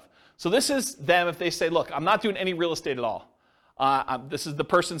hold stuff. So this is them if they say, look, I'm not doing any real estate at all. This is the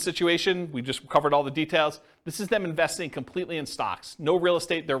person's situation. We just covered all the details. This is them investing completely in stocks. No real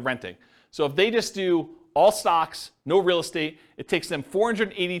estate, they're renting. So if they just do all stocks, no real estate, it takes them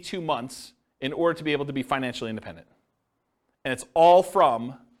 482 months in order to be able to be financially independent. And it's all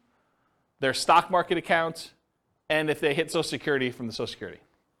from their stock market account and if they hit Social Security from the Social Security.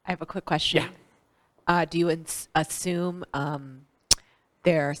 I have a quick question. Yeah. Do you assume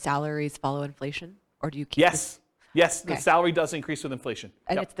their salaries follow inflation, or do you keep Yes. Yes, Okay. the salary does increase with inflation.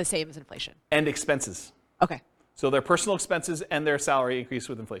 and Yep. it's the same as inflation? And expenses. Okay. So their personal expenses and their salary increase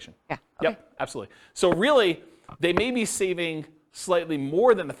with inflation. Yeah. Okay. Yep, absolutely. So really, they may be saving slightly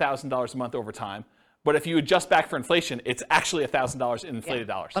more than $1,000 a month over time, but if you adjust back for inflation, it's actually $1,000 in inflated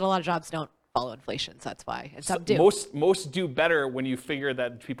dollars. But a lot of jobs don't follow inflation, so that's why. And So some do. most do better when you figure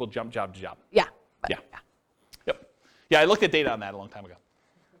that people jump job to job. Yeah. but- Yeah. Yep. Yeah, I looked at data on that a long time ago.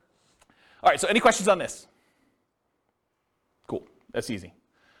 All right, so any questions on this? Cool, that's easy.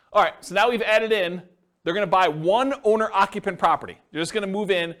 All right, so now we've added in, they're gonna buy one owner-occupant property. They're just gonna move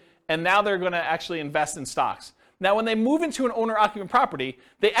in, and now they're gonna actually invest in stocks. Now, when they move into an owner-occupant property,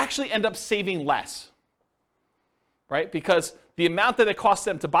 they actually end up saving less, right? Because the amount that it costs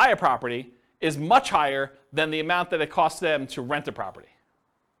them to buy a property is much higher than the amount that it costs them to rent a property.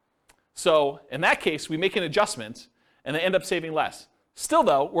 So in that case, we make an adjustment, and they end up saving less. Still,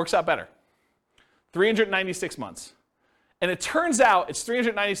 though, works out better. 396 months. And it turns out it's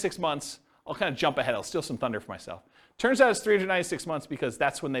 396 months. I'll kind of jump ahead. I'll steal some thunder for myself. Turns out it's 396 months because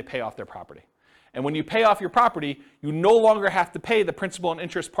that's when they pay off their property. And when you pay off your property, you no longer have to pay the principal and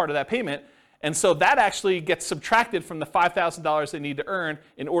interest part of that payment. And so that actually gets subtracted from the $5,000 they need to earn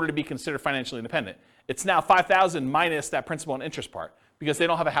in order to be considered financially independent. It's now $5,000 minus that principal and interest part because they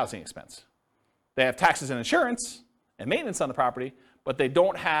don't have a housing expense. They have taxes and insurance and maintenance on the property, but they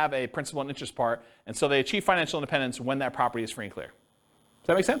don't have a principal and interest part. And so they achieve financial independence when that property is free and clear. Does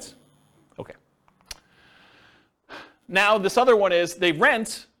that make sense? Okay. Now, this other one is they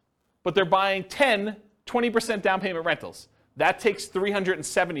rent, but they're buying 20% down payment rentals. That takes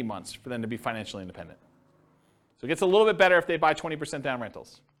 370 months for them to be financially independent. So it gets a little bit better if they buy 20% down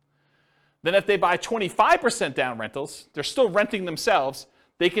rentals. Then if they buy 25% down rentals, they're still renting themselves,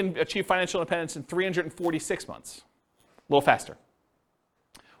 they can achieve financial independence in 346 months. A little faster.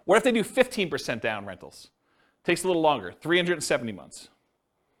 What if they do 15% down rentals? Takes a little longer, 370 months.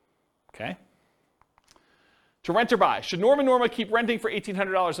 Okay? To rent or buy. Should Norm and Norma keep renting for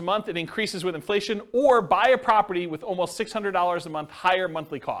 $1,800 a month? It increases with inflation, or buy a property with almost $600 a month higher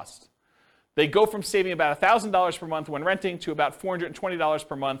monthly cost. They go from saving about $1,000 per month when renting to about $420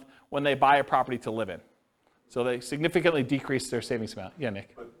 per month when they buy a property to live in. So they significantly decrease their savings amount. Yeah,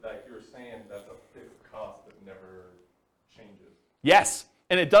 Nick? But like you were saying, that's a fixed cost that never changes. Yes,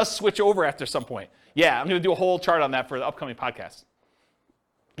 and it does switch over after some point. Yeah, I'm going to do a whole chart on that for the upcoming podcast.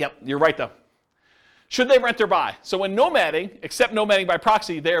 Yep, you're right though. Should they rent or buy? So when nomading, except nomading by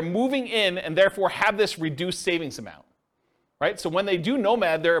proxy, they are moving in and therefore have this reduced savings amount. Right? So when they do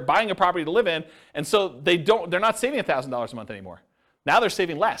nomad, they're buying a property to live in, and so they're not saving $1,000 a month anymore. Now they're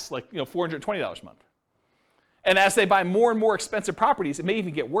saving less, like $420 a month. And as they buy more and more expensive properties, it may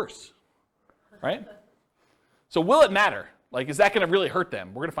even get worse. Right? So will it matter? Like, is that going to really hurt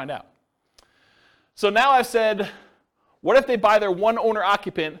them? We're going to find out. So now I've said, what if they buy their one owner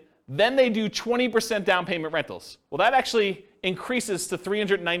occupant, then they do 20% down payment rentals? Well, that actually increases to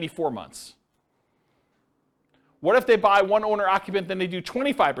 394 months. What if they buy one owner occupant, then they do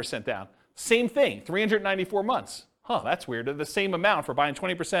 25% down? Same thing, 394 months. Huh, that's weird. They're the same amount for buying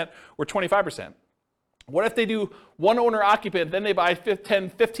 20% or 25%. What if they do one owner occupant, then they buy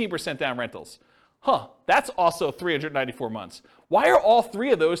 15% down rentals? Huh, that's also 394 months. Why are all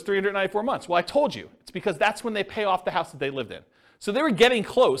three of those 394 months? Well, I told you. It's because that's when they pay off the house that they lived in. So they were getting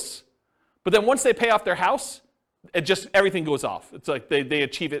close, but then once they pay off their house, everything goes off. It's like they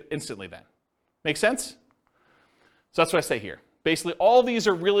achieve it instantly then. Make sense? So that's what I say here. Basically, all these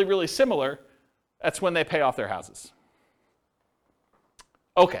are really, really similar. That's when they pay off their houses.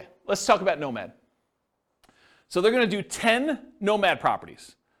 Okay, let's talk about Nomad. So they're going to do 10 Nomad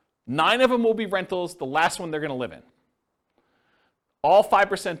properties. 9 of them will be rentals. The last one they're going to live in. All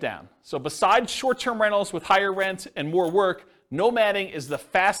 5% down. So besides short-term rentals with higher rent and more work, nomading is the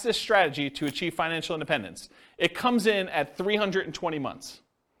fastest strategy to achieve financial independence. It comes in at 320 months.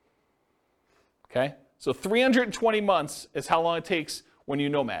 Okay? So 320 months is how long it takes when you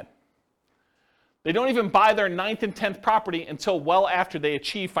nomad. They don't even buy their 9th and 10th property until well after they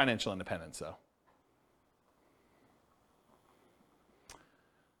achieve financial independence, though.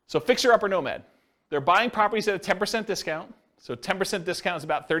 So fixer-upper nomad. They're buying properties at a 10% discount. So 10% discount is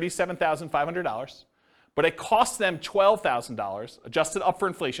about $37,500. But it costs them $12,000, adjusted up for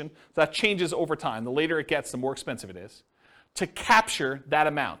inflation. So that changes over time. The later it gets, the more expensive it is, to capture that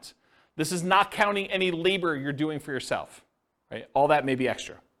amount. This is not counting any labor you're doing for yourself. Right? All that may be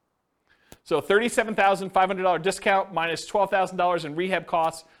extra. So $37,500 discount minus $12,000 in rehab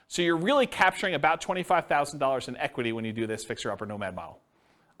costs. So you're really capturing about $25,000 in equity when you do this fixer-upper nomad model.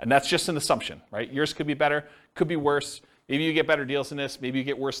 And that's just an assumption, right? Yours could be better, could be worse. Maybe you get better deals than this. Maybe you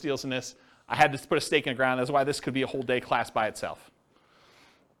get worse deals than this. I had to put a stake in the ground. That's why this could be a whole day class by itself.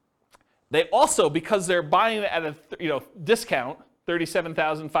 They also, because they're buying at a discount,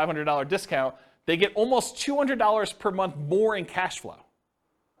 $37,500 discount, they get almost $200 per month more in cash flow.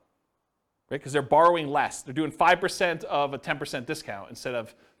 Right? Because they're borrowing less. They're doing 5% of a 10% discount instead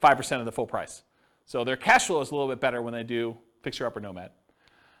of 5% of the full price. So their cash flow is a little bit better when they do fixer-upper nomad.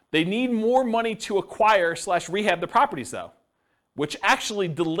 They need more money to acquire/rehab the properties, though, which actually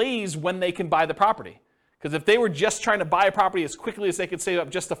delays when they can buy the property. Because if they were just trying to buy a property as quickly as they could save up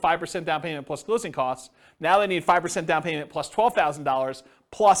just a 5% down payment plus closing costs, now they need 5% down payment plus $12,000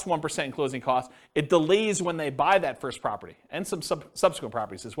 plus 1% in closing costs. It delays when they buy that first property and some subsequent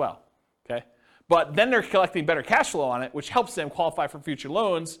properties as well. Okay? But then they're collecting better cash flow on it, which helps them qualify for future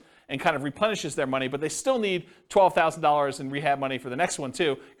loans and kind of replenishes their money, but they still need $12,000 in rehab money for the next one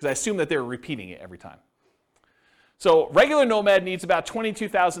too, because I assume that they're repeating it every time. So regular nomad needs about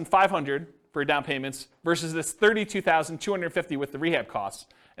 $22,500 for down payments versus this $32,250 with the rehab costs.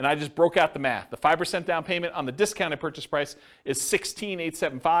 And I just broke out the math. The 5% down payment on the discounted purchase price is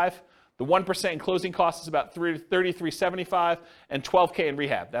 $16,875. The 1% in closing costs is about $33,775 and $12K in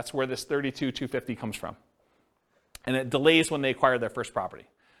rehab. That's where this $32,250 comes from. And it delays when they acquire their first property.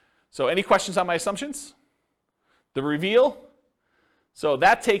 So any questions on my assumptions? The reveal? So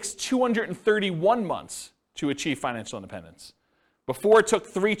that takes 231 months to achieve financial independence. Before it took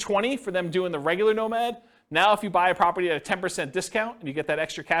 320 for them doing the regular nomad. Now if you buy a property at a 10% discount and you get that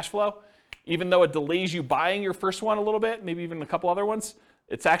extra cash flow, even though it delays you buying your first one a little bit, maybe even a couple other ones,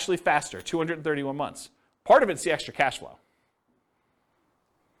 it's actually faster, 231 months. Part of it's the extra cash flow.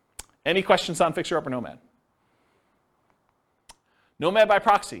 Any questions on fixer-upper nomad? Nomad by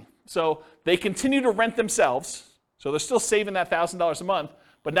proxy. So they continue to rent themselves. So they're still saving that $1,000 a month,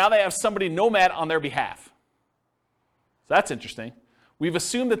 but now they have somebody nomad on their behalf. So that's interesting. We've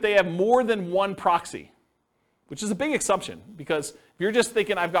assumed that they have more than one proxy, which is a big assumption because if you're just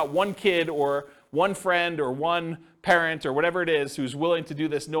thinking I've got one kid or one friend or one parent or whatever it is who's willing to do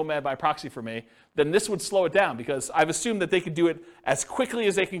this nomad by proxy for me, then this would slow it down because I've assumed that they could do it as quickly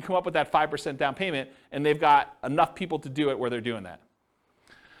as they can come up with that 5% down payment and they've got enough people to do it where they're doing that.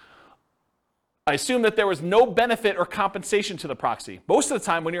 I assume that there was no benefit or compensation to the proxy. Most of the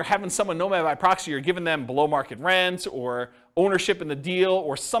time when you're having someone nomad by proxy, you're giving them below market rent or ownership in the deal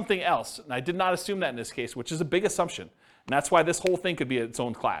or something else. And I did not assume that in this case, which is a big assumption. And that's why this whole thing could be its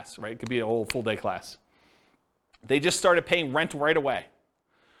own class, right? It could be a whole full day class. They just started paying rent right away.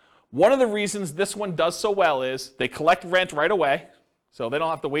 One of the reasons this one does so well is they collect rent right away, so they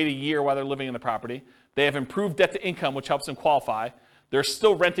don't have to wait a year while they're living in the property. They have improved debt to income, which helps them qualify. They're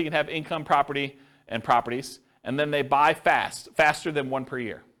still renting and have income property and properties, and then they buy faster than one per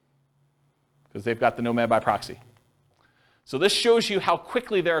year, because they've got the Nomad by proxy. So this shows you how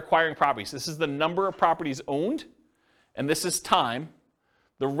quickly they're acquiring properties. This is the number of properties owned, and this is time.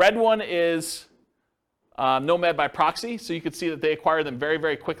 The red one is Nomad by proxy, so you can see that they acquire them very,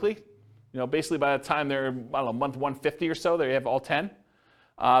 very quickly. Basically by the time they're, month 150 or so, they have all 10.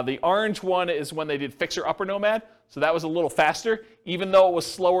 The orange one is when they did Fixer Upper Nomad, so that was a little faster, even though it was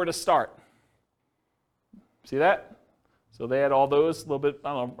slower to start. See that? So they had all those, a little bit,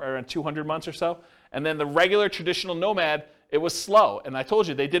 around 200 months or so. And then the regular traditional Nomad, it was slow. And I told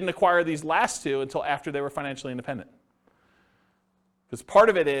you, they didn't acquire these last two until after they were financially independent. Because part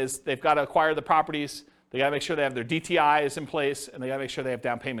of it is they've got to acquire the properties, they got to make sure they have their DTIs in place, and they got to make sure they have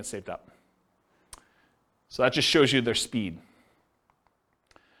down payments saved up. So that just shows you their speed.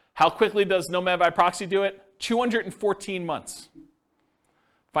 How quickly does Nomad by proxy do it? 214 months.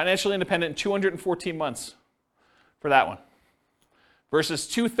 Financially independent in 214 months for that one. Versus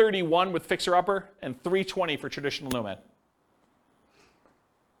 231 with Fixer Upper and 320 for traditional Nomad.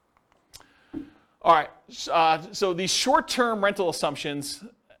 All right, so these short-term rental assumptions,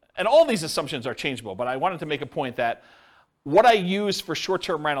 and all these assumptions are changeable, but I wanted to make a point that what I use for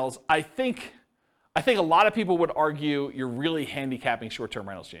short-term rentals, I think a lot of people would argue you're really handicapping short-term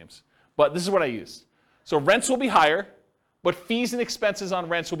rentals, James. But this is what I use. So rents will be higher, but fees and expenses on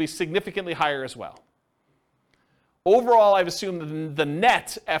rents will be significantly higher as well. Overall, I've assumed the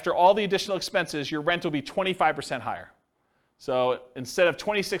net, after all the additional expenses, your rent will be 25% higher. So instead of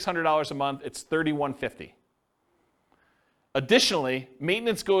 $2,600 a month, it's $3,150. Additionally,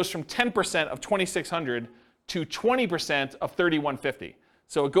 maintenance goes from 10% of $2,600 to 20% of $3,150.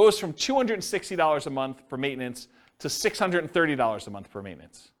 So it goes from $260 a month for maintenance to $630 a month for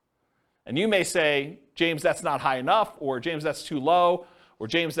maintenance. And you may say, James, that's not high enough, or James, that's too low, or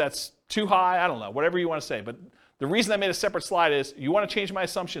James, that's too high. I don't know, whatever you want to say. But the reason I made a separate slide is, you want to change my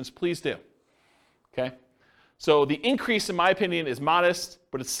assumptions, please do. Okay? So the increase, in my opinion, is modest,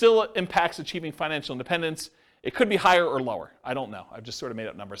 but it still impacts achieving financial independence. It could be higher or lower. I don't know. I've just sort of made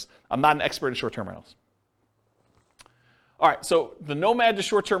up numbers. I'm not an expert in short-term rentals. All right, so the Nomad to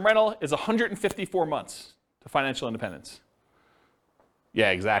short-term rental is 154 months to financial independence.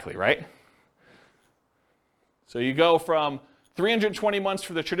 Yeah, exactly, right? So you go from 320 months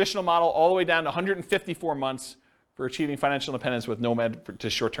for the traditional model all the way down to 154 months for achieving financial independence with Nomad to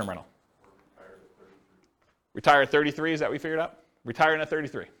short-term rental. Retire at 33, is that what we figured out? Retiring at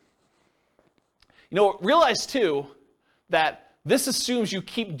 33. Realize too that this assumes you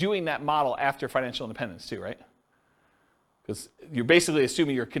keep doing that model after financial independence too, right? Because you're basically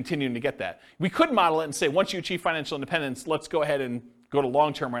assuming you're continuing to get that. We could model it and say, once you achieve financial independence, let's go ahead and go to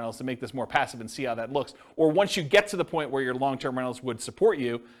long-term rentals to make this more passive and see how that looks. Or once you get to the point where your long-term rentals would support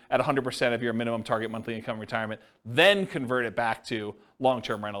you at 100% of your minimum target monthly income retirement, then convert it back to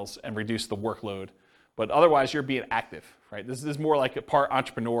long-term rentals and reduce the workload. But otherwise, you're being active, right? This is more like a part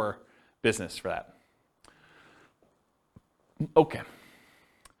entrepreneur business for that. Okay.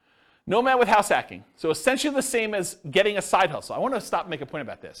 Nomad with house hacking. So essentially the same as getting a side hustle. I want to stop and make a point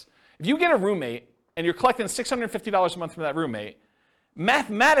about this. If you get a roommate and you're collecting $650 a month from that roommate,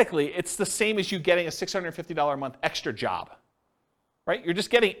 mathematically, it's the same as you getting a $650 a month extra job, right? You're just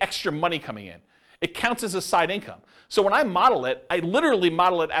getting extra money coming in. It counts as a side income. So when I model it, I literally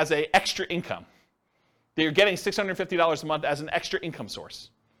model it as an extra income. That you're getting $650 a month as an extra income source.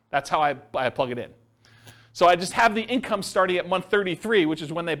 That's how I plug it in. So I just have the income starting at month 33, which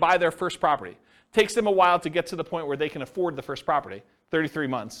is when they buy their first property. Takes them a while to get to the point where they can afford the first property, 33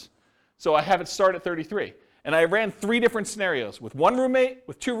 months. So I have it start at 33. And I ran 3 different scenarios, with 1 roommate,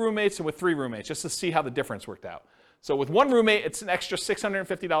 with 2 roommates, and with 3 roommates, just to see how the difference worked out. So with 1 roommate, it's an extra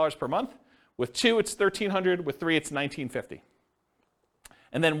 $650 per month. With 2, it's $1,300. With 3, it's $1,950.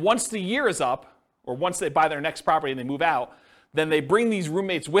 And then once the year is up, or once they buy their next property and they move out, then they bring these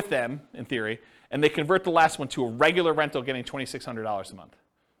roommates with them, in theory, and they convert the last one to a regular rental getting $2,600 a month.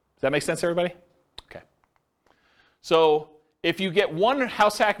 Does that make sense, everybody? Okay. So if you get 1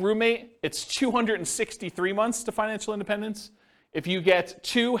 house hack roommate, it's 263 months to financial independence. If you get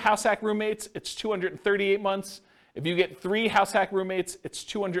 2 house hack roommates, it's 238 months. If you get 3 house hack roommates, it's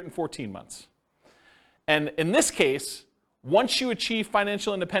 214 months. And in this case, once you achieve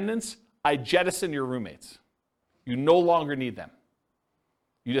financial independence, I jettison your roommates. You no longer need them.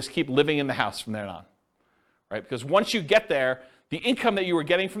 You just keep living in the house from there on, right? Because once you get there, the income that you were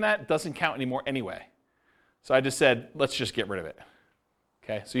getting from that doesn't count anymore anyway. So I just said, let's just get rid of it.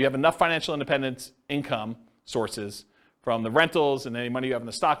 Okay, so you have enough financial independence income sources from the rentals and any money you have in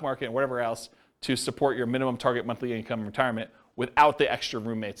the stock market and whatever else to support your minimum target monthly income in retirement without the extra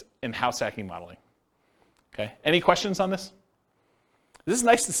roommates in house hacking modeling. Okay, any questions on this? This is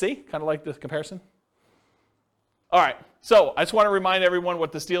nice to see, kind of like the comparison. All right, so I just want to remind everyone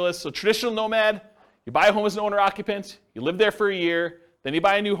what this deal is. So traditional Nomad, you buy a home as an owner-occupant, you live there for a year, then you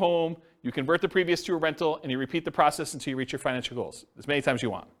buy a new home, you convert the previous to a rental, and you repeat the process until you reach your financial goals, as many times as you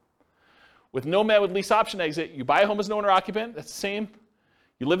want. With Nomad with lease option exit, you buy a home as an owner-occupant, that's the same.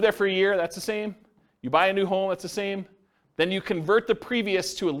 You live there for a year, that's the same. You buy a new home, that's the same. Then you convert the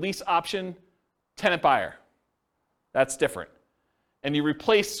previous to a lease option tenant buyer. That's different. And you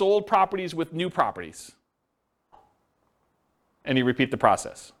replace sold properties with new properties. And you repeat the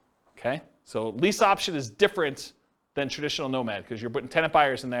process, okay? So lease option is different than traditional Nomad because you're putting tenant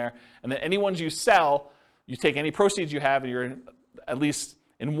buyers in there, and then any ones you sell, you take any proceeds you have, and you're at least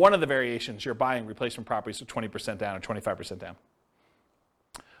in one of the variations, you're buying replacement properties with 20% down or 25% down.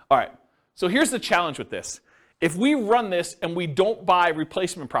 All right, so here's the challenge with this. If we run this and we don't buy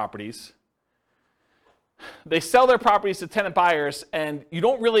replacement properties, they sell their properties to tenant buyers, and you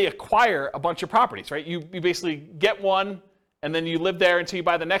don't really acquire a bunch of properties, right? You basically get one, and then you live there until you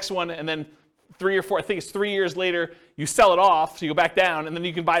buy the next one, and then 3 or 4, I think it's 3 years later, you sell it off, so you go back down, and then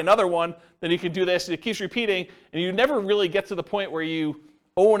you can buy another one, then you can do this, and it keeps repeating, and you never really get to the point where you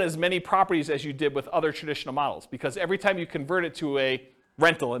own as many properties as you did with other traditional models, because every time you convert it to a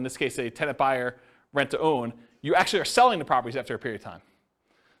rental, in this case a tenant buyer, rent to own, you actually are selling the properties after a period of time.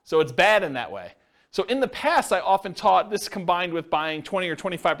 So it's bad in that way. So in the past, I often taught this combined with buying 20 or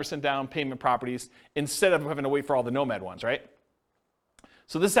 25% down payment properties instead of having to wait for all the Nomad ones, right?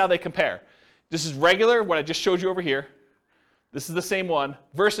 So this is how they compare. This is regular, what I just showed you over here. This is the same one,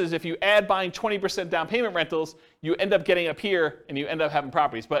 versus if you add buying 20% down payment rentals, you end up getting up here and you end up having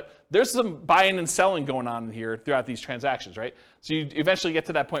properties. But there's some buying and selling going on here throughout these transactions, right? So you eventually get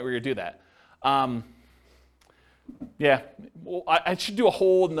to that point where you do that. Yeah, well, I should do a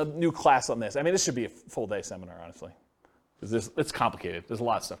whole new class on this. I mean, this should be a full day seminar, honestly, because it's complicated. There's a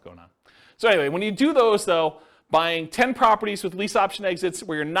lot of stuff going on. So anyway, when you do those, though, buying 10 properties with lease option exits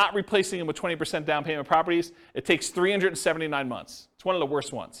where you're not replacing them with 20% down payment properties, it takes 379 months. It's one of the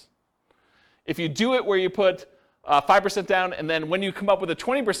worst ones. If you do it where you put 5% down, and then when you come up with a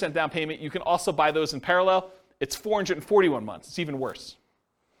 20% down payment, you can also buy those in parallel, it's 441 months. It's even worse.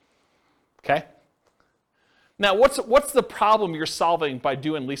 Okay? Now, what's the problem you're solving by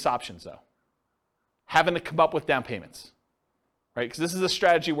doing lease options, though? Having to come up with down payments, right? Because this is a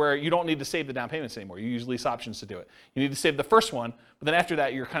strategy where you don't need to save the down payments anymore. You use lease options to do it. You need to save the first one, but then after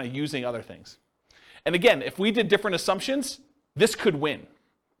that, you're kind of using other things. And again, if we did different assumptions, this could win.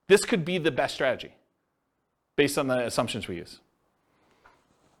 This could be the best strategy based on the assumptions we use.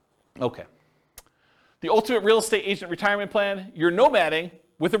 Okay. The ultimate real estate agent retirement plan, you're nomading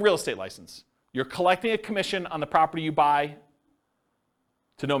with a real estate license. You're collecting a commission on the property you buy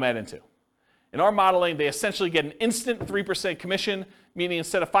to Nomad into. In our modeling, they essentially get an instant 3% commission, meaning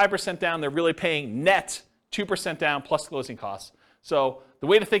instead of 5% down, they're really paying net 2% down plus closing costs. So the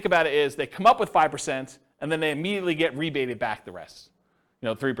way to think about it is they come up with 5%, and then they immediately get rebated back the rest.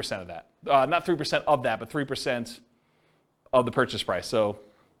 3% of that. Not 3% of that, but 3% of the purchase price, so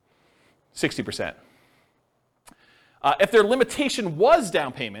 60%. If their limitation was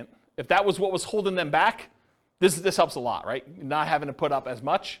down payment, if that was what was holding them back, this helps a lot, right? Not having to put up as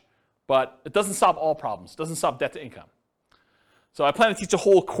much, but it doesn't solve all problems. It doesn't solve debt to income. So I plan to teach a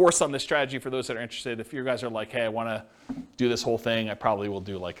whole course on this strategy for those that are interested. If you guys are like, hey, I want to do this whole thing, I probably will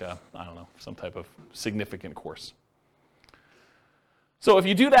do like some type of significant course. So if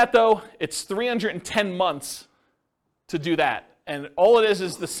you do that, though, it's 310 months to do that. And all it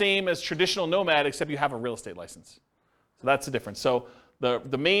is the same as traditional Nomad, except you have a real estate license. So that's the difference. So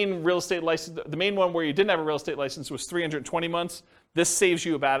the main real estate license, the main one where you didn't have a real estate license was 320 months. This saves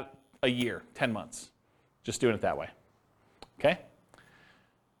you about a year, 10 months, just doing it that way. Okay?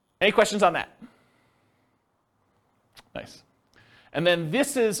 Any questions on that? Nice. And then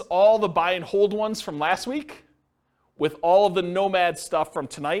this is all the buy and hold ones from last week with all of the Nomad stuff from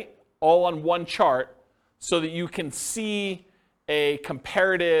tonight, all on one chart so that you can see a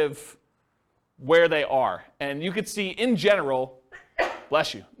comparative where they are. And you can see in general,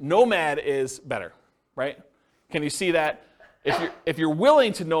 bless you, Nomad is better, right? Can you see that? If you're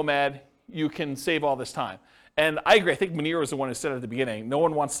willing to Nomad, you can save all this time. And I agree. I think Munir was the one who said it at the beginning, no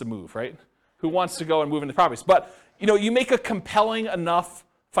one wants to move, right? Who wants to go and move into properties? But you make a compelling enough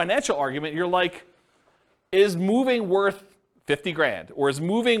financial argument. You're like, is moving worth 50 grand? Or is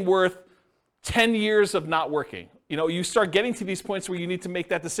moving worth 10 years of not working? You start getting to these points where you need to make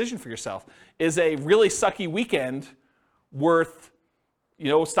that decision for yourself. Is a really sucky weekend worth,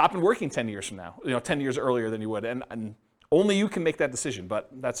 stopping working 10 years from now, 10 years earlier than you would? And only you can make that decision, but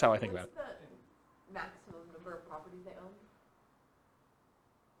that's how I think about it. What's the maximum number of properties they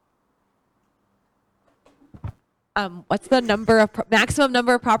own? What's the maximum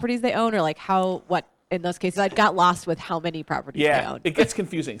number of properties they own, or like what in those cases? I got lost with how many properties they own. It gets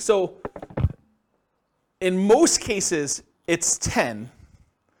confusing. So in most cases, it's 10.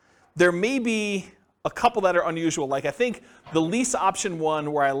 There may be a couple that are unusual. Like I think the lease option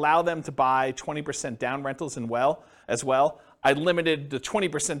one where I allow them to buy 20% down rentals as well, I limited the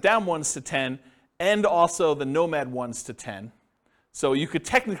 20% down ones to 10 and also the Nomad ones to 10. So you could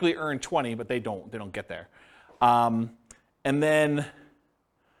technically earn 20, but they don't get there. And then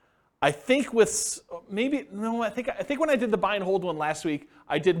I think I think when I did the buy and hold one last week,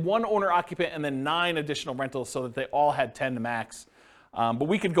 I did one owner occupant and then 9 additional rentals so that they all had 10 to max. But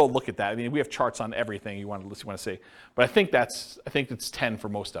we could go look at that. I mean, we have charts on everything you want to see. But I think it's 10 for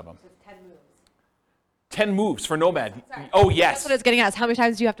most of them. So it's 10 moves. 10 moves for Nomad. Sorry. Oh, yes. That's what it's getting at. Is how many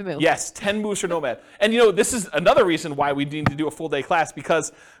times do you have to move? Yes, 10 moves for Nomad. And this is another reason why we need to do a full day class,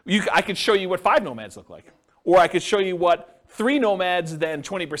 because I could show you what 5 Nomads look like. Or I could show you what 3 Nomads, then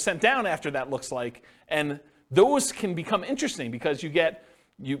 20% down after that looks like. And those can become interesting because you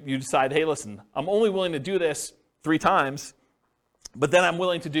decide, hey, listen, I'm only willing to do this 3 times, but then I'm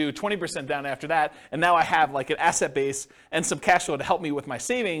willing to do 20% down after that. And now I have like an asset base and some cash flow to help me with my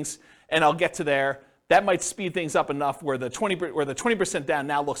savings, and I'll get to there. That might speed things up enough where the 20% down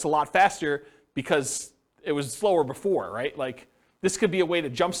now looks a lot faster because it was slower before, right? Like this could be a way to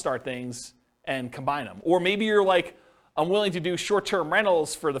jumpstart things and combine them. Or maybe you're like, I'm willing to do short-term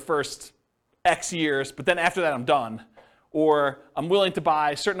rentals for the first X years, but then after that I'm done. Or I'm willing to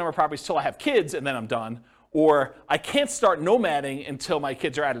buy a certain number of properties till I have kids and then I'm done. Or I can't start nomading until my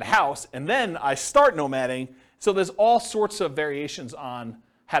kids are out of the house and then I start nomading. So there's all sorts of variations on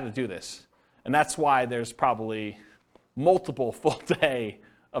how to do this. And that's why there's probably multiple full-day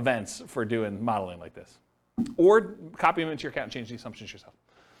events for doing modeling like this. Or copy them into your account and change the assumptions yourself.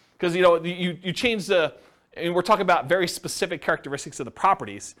 Because you change and we're talking about very specific characteristics of the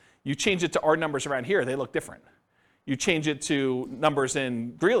properties. You change it to our numbers around here, they look different. You change it to numbers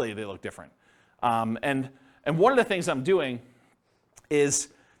in Greeley, they look different. And one of the things I'm doing is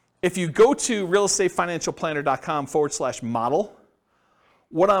if you go to realestatefinancialplanner.com/model,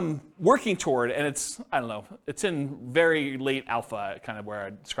 what I'm working toward, and it's in very late alpha, kind of where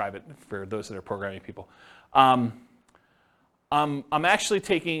I describe it for those that are programming people. I'm actually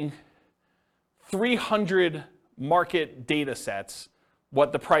taking 300 market data sets,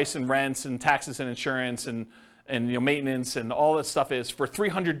 what the price and rents and taxes and insurance and maintenance and all that stuff is for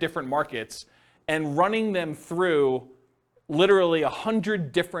 300 different markets, and running them through literally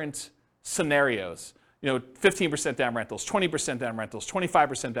 100 different scenarios. 15% down rentals, 20% down rentals,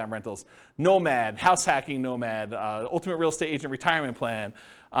 25% down rentals, Nomad, house hacking Nomad, ultimate real estate agent retirement plan,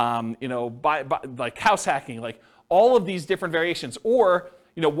 like house hacking, like all of these different variations. Or,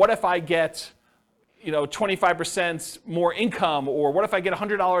 what if I get, 25% more income, or what if I get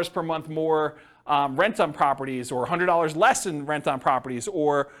 $100 per month more rent on properties, or $100 less in rent on properties,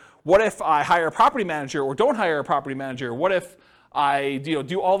 or what if I hire a property manager or don't hire a property manager? What if I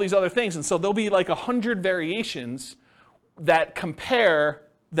do all these other things? And so there'll be like 100 variations that compare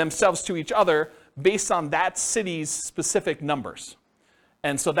themselves to each other based on that city's specific numbers.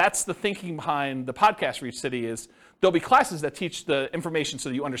 And so that's the thinking behind the podcast for each city is there'll be classes that teach the information so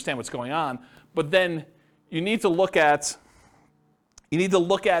that you understand what's going on, but then you need to look at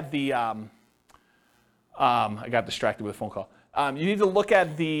the, I got distracted with a phone call. You need to look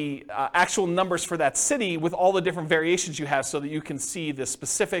at the actual numbers for that city with all the different variations you have so that you can see the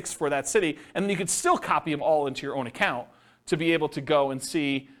specifics for that city. And then you could still copy them all into your own account to be able to go and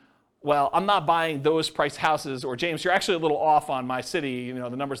see, well, I'm not buying those price houses, or James, you're actually a little off on my city, the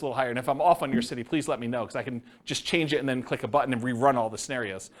number's a little higher. And if I'm off on your city, please let me know, because I can just change it and then click a button and rerun all the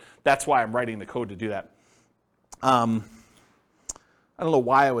scenarios. That's why I'm writing the code to do that. I don't know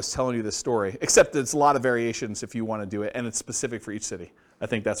why I was telling you this story, except there's a lot of variations if you want to do it, and it's specific for each city. I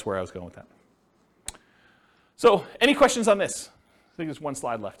think that's where I was going with that. So, any questions on this? I think there's one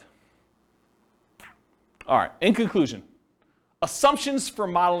slide left. All right, in conclusion, assumptions for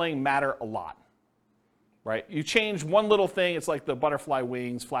modeling matter a lot. right? You change one little thing, it's like the butterfly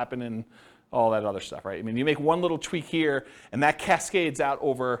wings flapping and all that other stuff, right? I mean, you make one little tweak here, and that cascades out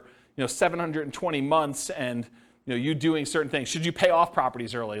over 720 months, and you doing certain things. Should you pay off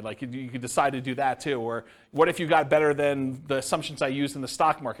properties early? Like you could decide to do that too. Or what if you got better than the assumptions I used in the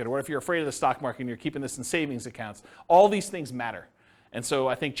stock market? Or what if you're afraid of the stock market and you're keeping this in savings accounts? All these things matter. And so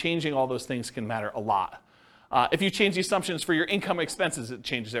I think changing all those things can matter a lot. If you change the assumptions for your income expenses, it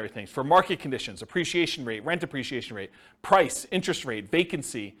changes everything. For market conditions, appreciation rate, rent appreciation rate, price, interest rate,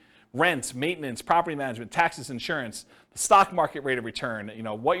 vacancy, rent, maintenance, property management, taxes, insurance, the stock market rate of return,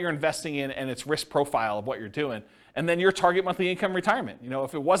 what you're investing in and its risk profile of what you're doing, and then your target monthly income retirement.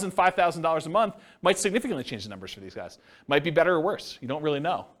 If it wasn't $5,000 a month, might significantly change the numbers for these guys. Might be better or worse. You don't really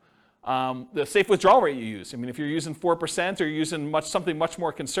know. The safe withdrawal rate you use. I mean, if you're using 4% or you're using something much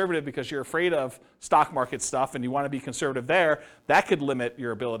more conservative because you're afraid of stock market stuff and you want to be conservative there, that could limit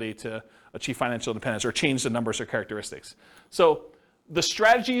your ability to achieve financial independence or change the numbers or characteristics. So the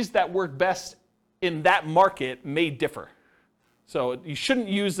strategies that work best in that market may differ. So you shouldn't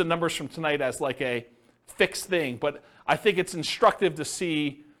use the numbers from tonight as like a fixed thing, but I think it's instructive to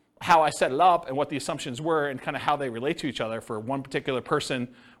see how I set it up and what the assumptions were and kind of how they relate to each other for one particular person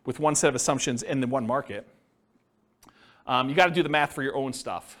with one set of assumptions in the one market. You got to do the math for your own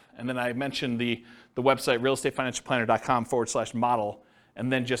stuff. And then I mentioned the website, realestatefinancialplanner.com/model,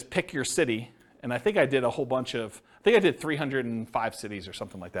 and then just pick your city. And I think I did a whole bunch of, I think I did 305 cities or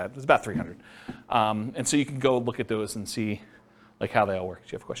something like that. It was about 300. And so you can go look at those and see like how they all work. Do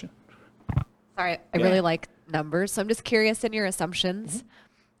you have a question? Sorry, I really like numbers. So I'm just curious in your assumptions,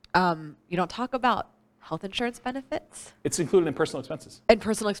 you don't talk about health insurance benefits? It's included in personal expenses. And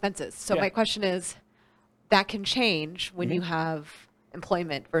personal expenses. So my question is, that can change when you have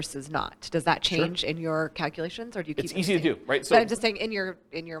employment versus not. Does that change in your calculations, or do you keep It's easy to do, right? So I'm just saying, in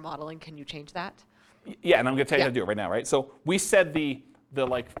your modeling, can you change that? Yeah, and I'm going to tell you how to do it right now, right? So we said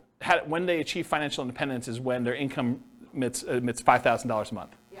when they achieve financial independence is when their income emits $5,000 a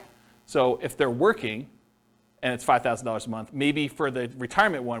month. Yeah. So if they're working and it's $5,000 a month, maybe for the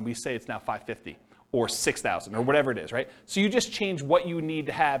retirement one, we say it's now $550 or $6,000 or whatever it is, right? So you just change what you need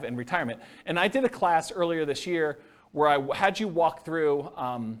to have in retirement. And I did a class earlier this year where I had you walk through,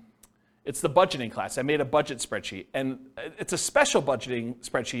 it's the budgeting class. I made a budget spreadsheet. And it's a special budgeting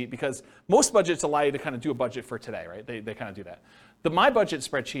spreadsheet because most budgets allow you to kind of do a budget for today, right? They kind of do that. My budget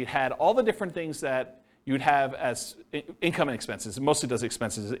spreadsheet had all the different things that you would have as income and expenses. It mostly does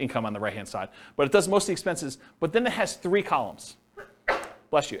expenses, income on the right-hand side. But it does mostly expenses. But then it has 3 columns.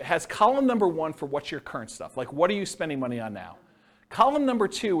 Bless you. It has column number 1 for what's your current stuff. Like, what are you spending money on now? Column number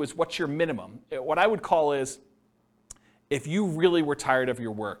 2 is what's your minimum. What I would call is, if you really were tired of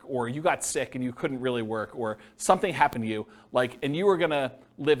your work, or you got sick and you couldn't really work, or something happened to you, and you were going to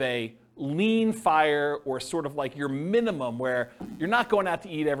live a lean fire, or sort of like your minimum where you're not going out to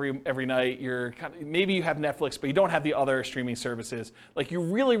eat every night, maybe you have Netflix, but you don't have the other streaming services. Like, you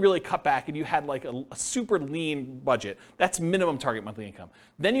really, really cut back and you had like a super lean budget. That's minimum target monthly income.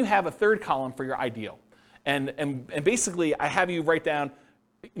 Then you have a third column for your ideal. And basically, I have you write down,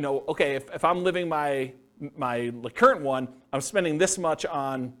 okay, if I'm living my current one, I'm spending this much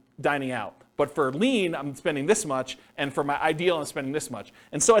on dining out. But for lean, I'm spending this much, and for my ideal, I'm spending this much.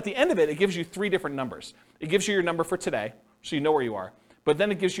 And so at the end of it, it gives you 3 different numbers. It gives you your number for today, so you know where you are. But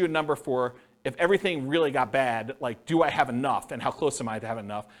then it gives you a number for if everything really got bad, like, do I have enough, and how close am I to have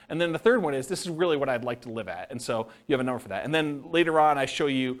enough? And then the third one is, this is really what I'd like to live at. And so you have a number for that. And then later on, I show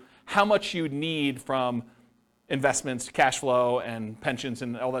you how much you need from investments, cash flow, and pensions,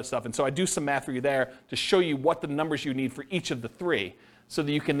 and all that stuff. And so I do some math for you there to show you what the numbers you need for each of the 3, so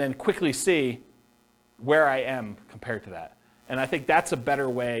that you can then quickly see where I am compared to that. And I think that's a better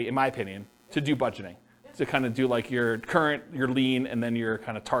way, in my opinion, to do budgeting, to kind of do like your current, your lean, and then your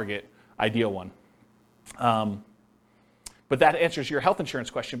kind of target ideal one. But that answers your health insurance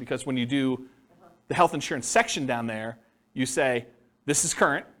question, because when you do the health insurance section down there, you say, this is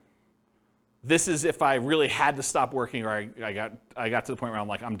current. This is if I really had to stop working, or I got to the point where I'm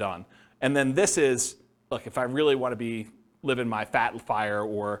like, I'm done. And then this is, look, if I really want to be living my fat fire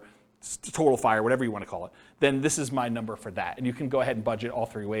or total fire, whatever you want to call it, then this is my number for that. And you can go ahead and budget all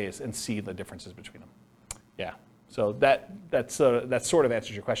 3 ways and see the differences between them. Yeah. So that sort of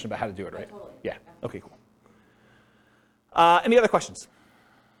answers your question about how to do it, right? Yeah, totally. Yeah. Okay, cool. Any other questions?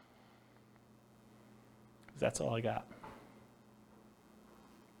 That's all I got.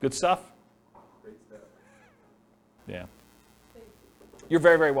 Good stuff? Great stuff. Yeah. You're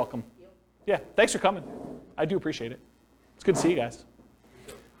very, very welcome. Yeah, thanks for coming. I do appreciate it. It's good to see you guys.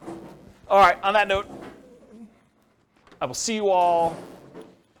 All right, on that note, I will see you all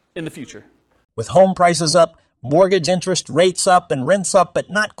in the future. With home prices up, mortgage interest rates up, and rents up,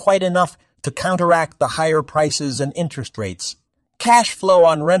 but not quite enough to counteract the higher prices and interest rates, cash flow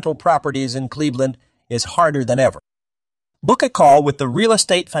on rental properties in Cleveland is harder than ever. Book a call with the Real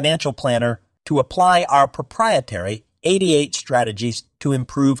Estate Financial Planner to apply our proprietary 88 strategies to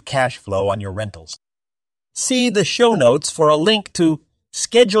improve cash flow on your rentals. See the show notes for a link to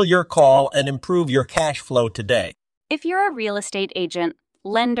schedule your call and improve your cash flow today. If you're a real estate agent,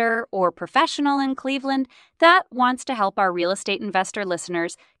 lender, or professional in Cleveland that wants to help our real estate investor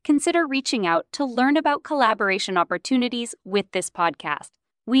listeners, consider reaching out to learn about collaboration opportunities with this podcast.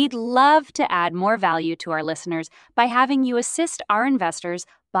 We'd love to add more value to our listeners by having you assist our investors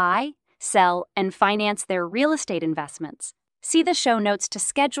buy, sell, and finance their real estate investments. See the show notes to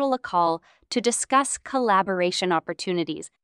schedule a call to discuss collaboration opportunities